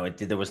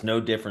 There was no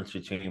difference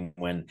between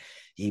when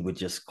he would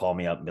just call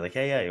me up and be like,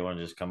 "Hey, yeah, you want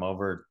to just come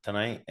over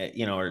tonight?"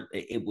 Or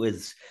it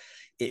was,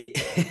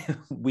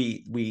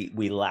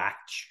 we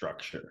lacked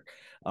structure.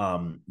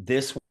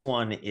 This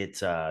one,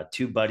 it's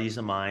two buddies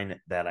of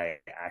mine that I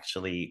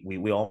actually,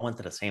 we all went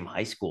to the same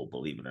high school,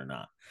 believe it or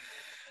not.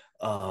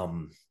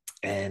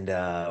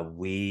 And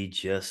we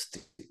just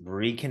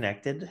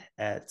reconnected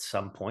at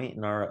some point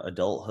in our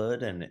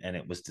adulthood, and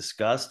it was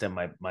discussed. And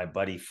my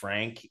buddy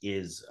Frank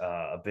is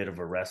a bit of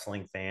a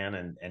wrestling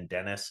fan, and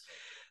Dennis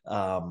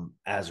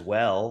as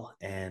well.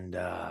 And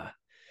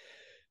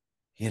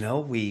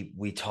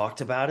we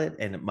talked about it.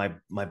 And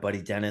my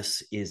buddy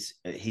Dennis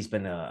he's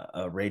been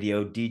a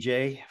radio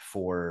DJ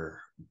for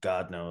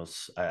God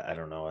knows, I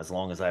don't know, as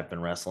long as I've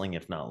been wrestling,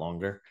 if not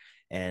longer.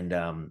 And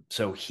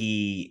so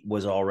he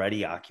was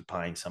already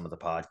occupying some of the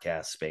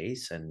podcast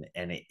space, and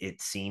it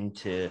seemed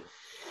to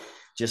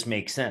just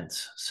make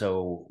sense.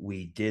 So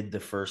we did the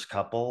first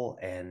couple,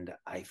 and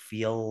I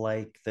feel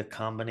like the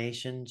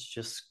combination's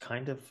just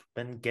kind of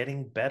been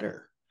getting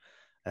better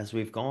as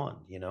we've gone,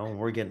 and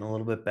we're getting a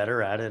little bit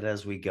better at it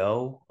as we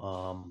go.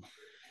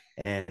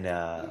 And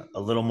a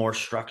little more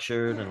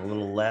structured and a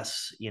little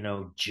less,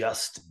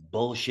 just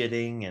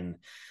bullshitting and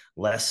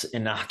less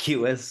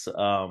innocuous.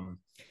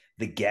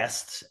 The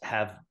guests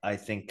have, I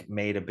think,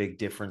 made a big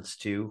difference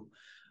too.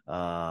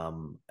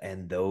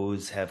 And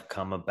those have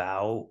come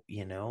about,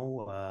 in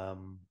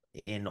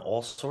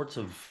all sorts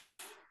of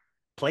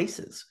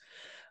places,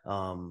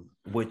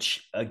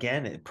 which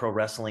again, pro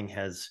wrestling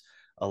has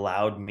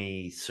allowed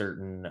me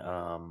certain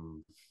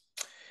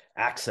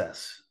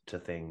access to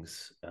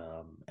things.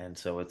 And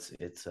so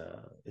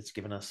it's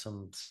given us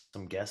some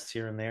guests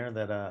here and there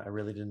that I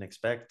really didn't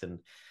expect. And,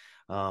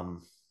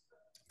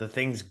 the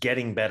thing's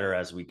getting better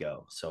as we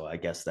go. So I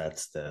guess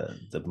that's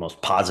the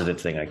most positive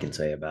thing I can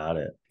say about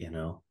it,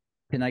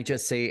 Can I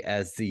just say,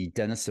 as the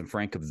Dennis and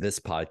Frank of this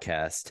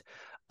podcast,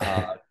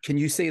 can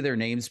you say their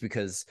names?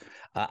 Because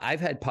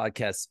I've had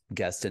podcast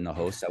guests and the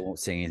host. I won't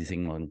say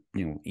anything on,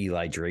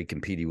 Eli Drake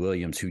and Petey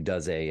Williams, who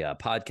does a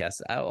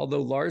podcast.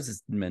 Although Lars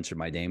has mentioned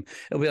my name,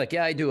 it'll be like,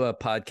 yeah, I do a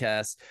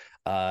podcast.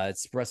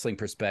 It's wrestling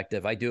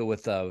perspective. I do it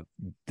with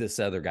this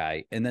other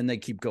guy, and then they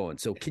keep going.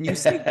 So can you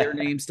say their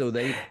names so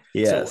they?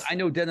 Yes. So I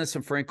know Dennis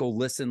and Frank will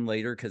listen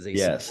later because they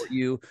support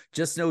you.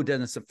 Just know,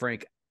 Dennis and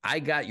Frank, I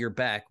got your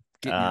back.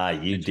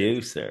 You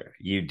do, sir.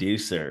 You do,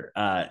 sir.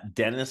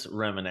 Dennis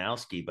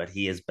Romanowski, but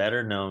he is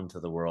better known to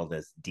the world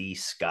as D.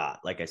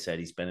 Scott. Like I said,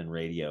 he's been in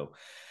radio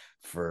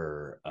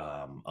for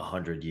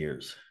 100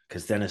 years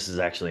because Dennis is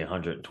actually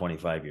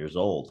 125 years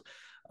old.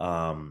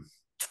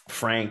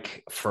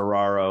 Frank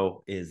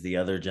Ferraro is the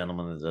other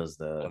gentleman that does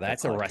the. Well,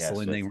 that's a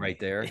wrestling name right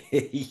there.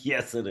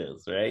 Yes, it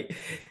is. Right.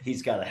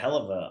 He's got a hell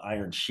of a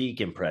Iron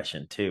Sheik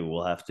impression too.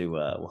 We'll have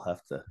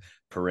to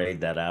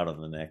parade that out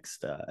on the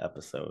next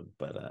episode.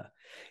 But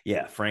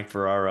yeah, Frank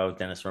Ferraro,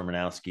 Dennis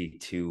Romanowski,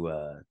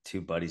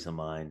 two buddies of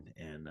mine,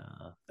 and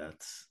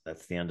that's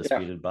the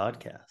Undisputed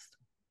podcast.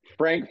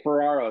 Frank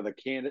Ferraro, the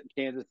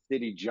Kansas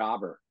City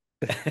jobber.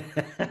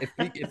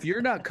 If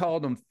you're not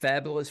calling him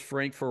Fabulous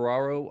Frank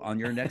Ferraro on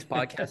your next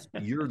podcast,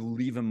 you're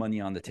leaving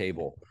money on the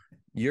table.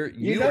 You are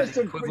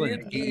the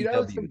equivalent of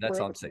AEW. That's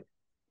all I'm saying.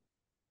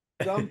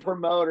 Some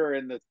promoter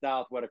in the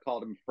South would have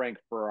called him Frank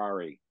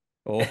Ferrari.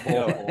 Oh,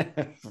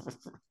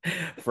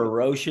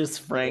 ferocious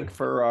Frank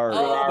Ferrari.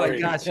 Oh my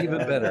gosh, even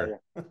better.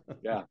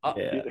 Yeah.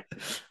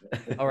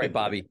 All right,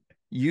 Bobby.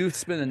 You've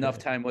spent enough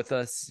time with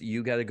us.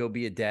 You got to go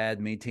be a dad,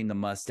 maintain the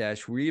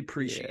mustache. We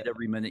appreciate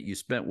every minute you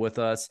spent with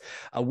us.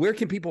 Where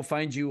can people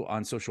find you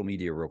on social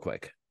media real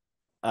quick?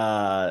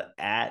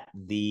 At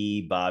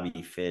the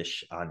Bobby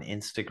Fish on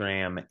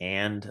Instagram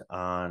and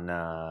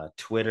on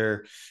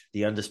Twitter.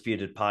 The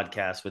Undisputed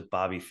Podcast with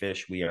Bobby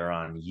Fish. We are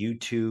on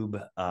YouTube.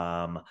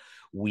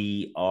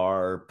 We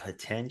are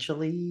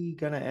potentially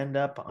going to end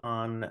up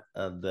on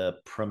the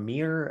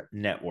Premier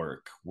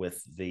Network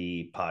with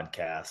the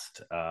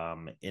podcast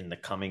in the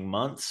coming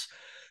months.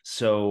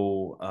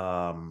 So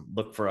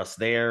look for us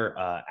there.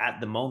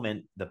 At the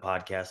moment, the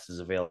podcast is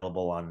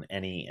available on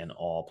any and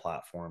all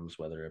platforms,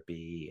 whether it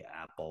be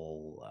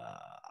Apple,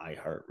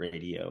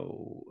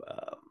 iHeartRadio,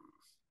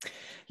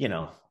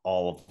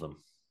 all of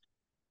them.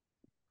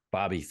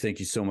 Bobby, thank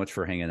you so much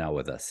for hanging out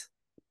with us.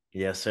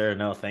 Yes, sir.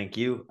 No, thank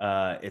you.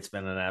 It's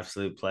been an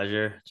absolute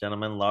pleasure,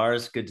 gentlemen.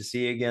 Lars, good to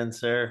see you again,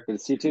 sir. Good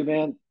to see you too,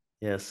 man.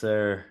 Yes,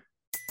 sir.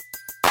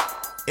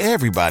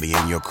 Everybody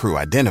in your crew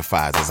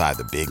identifies as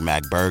either Big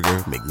Mac Burger,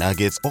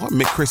 McNuggets, or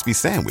McCrispy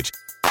Sandwich.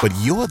 But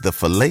you're the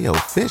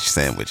Filet-O-Fish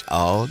Sandwich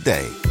all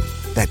day.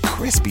 That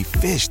crispy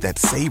fish, that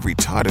savory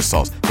tartar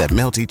sauce, that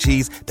melty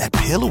cheese, that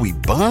pillowy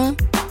bun.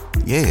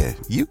 Yeah,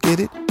 you get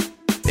it.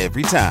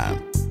 Every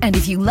time. And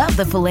if you love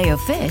the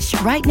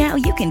Filet-O-Fish, right now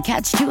you can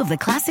catch two of the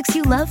classics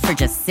you love for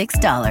just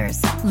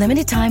 $6.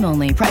 Limited time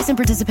only. Price and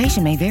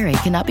participation may vary.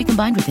 Cannot be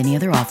combined with any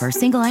other offer.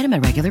 Single item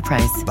at regular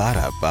price.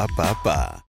 Ba-da-ba-ba-ba.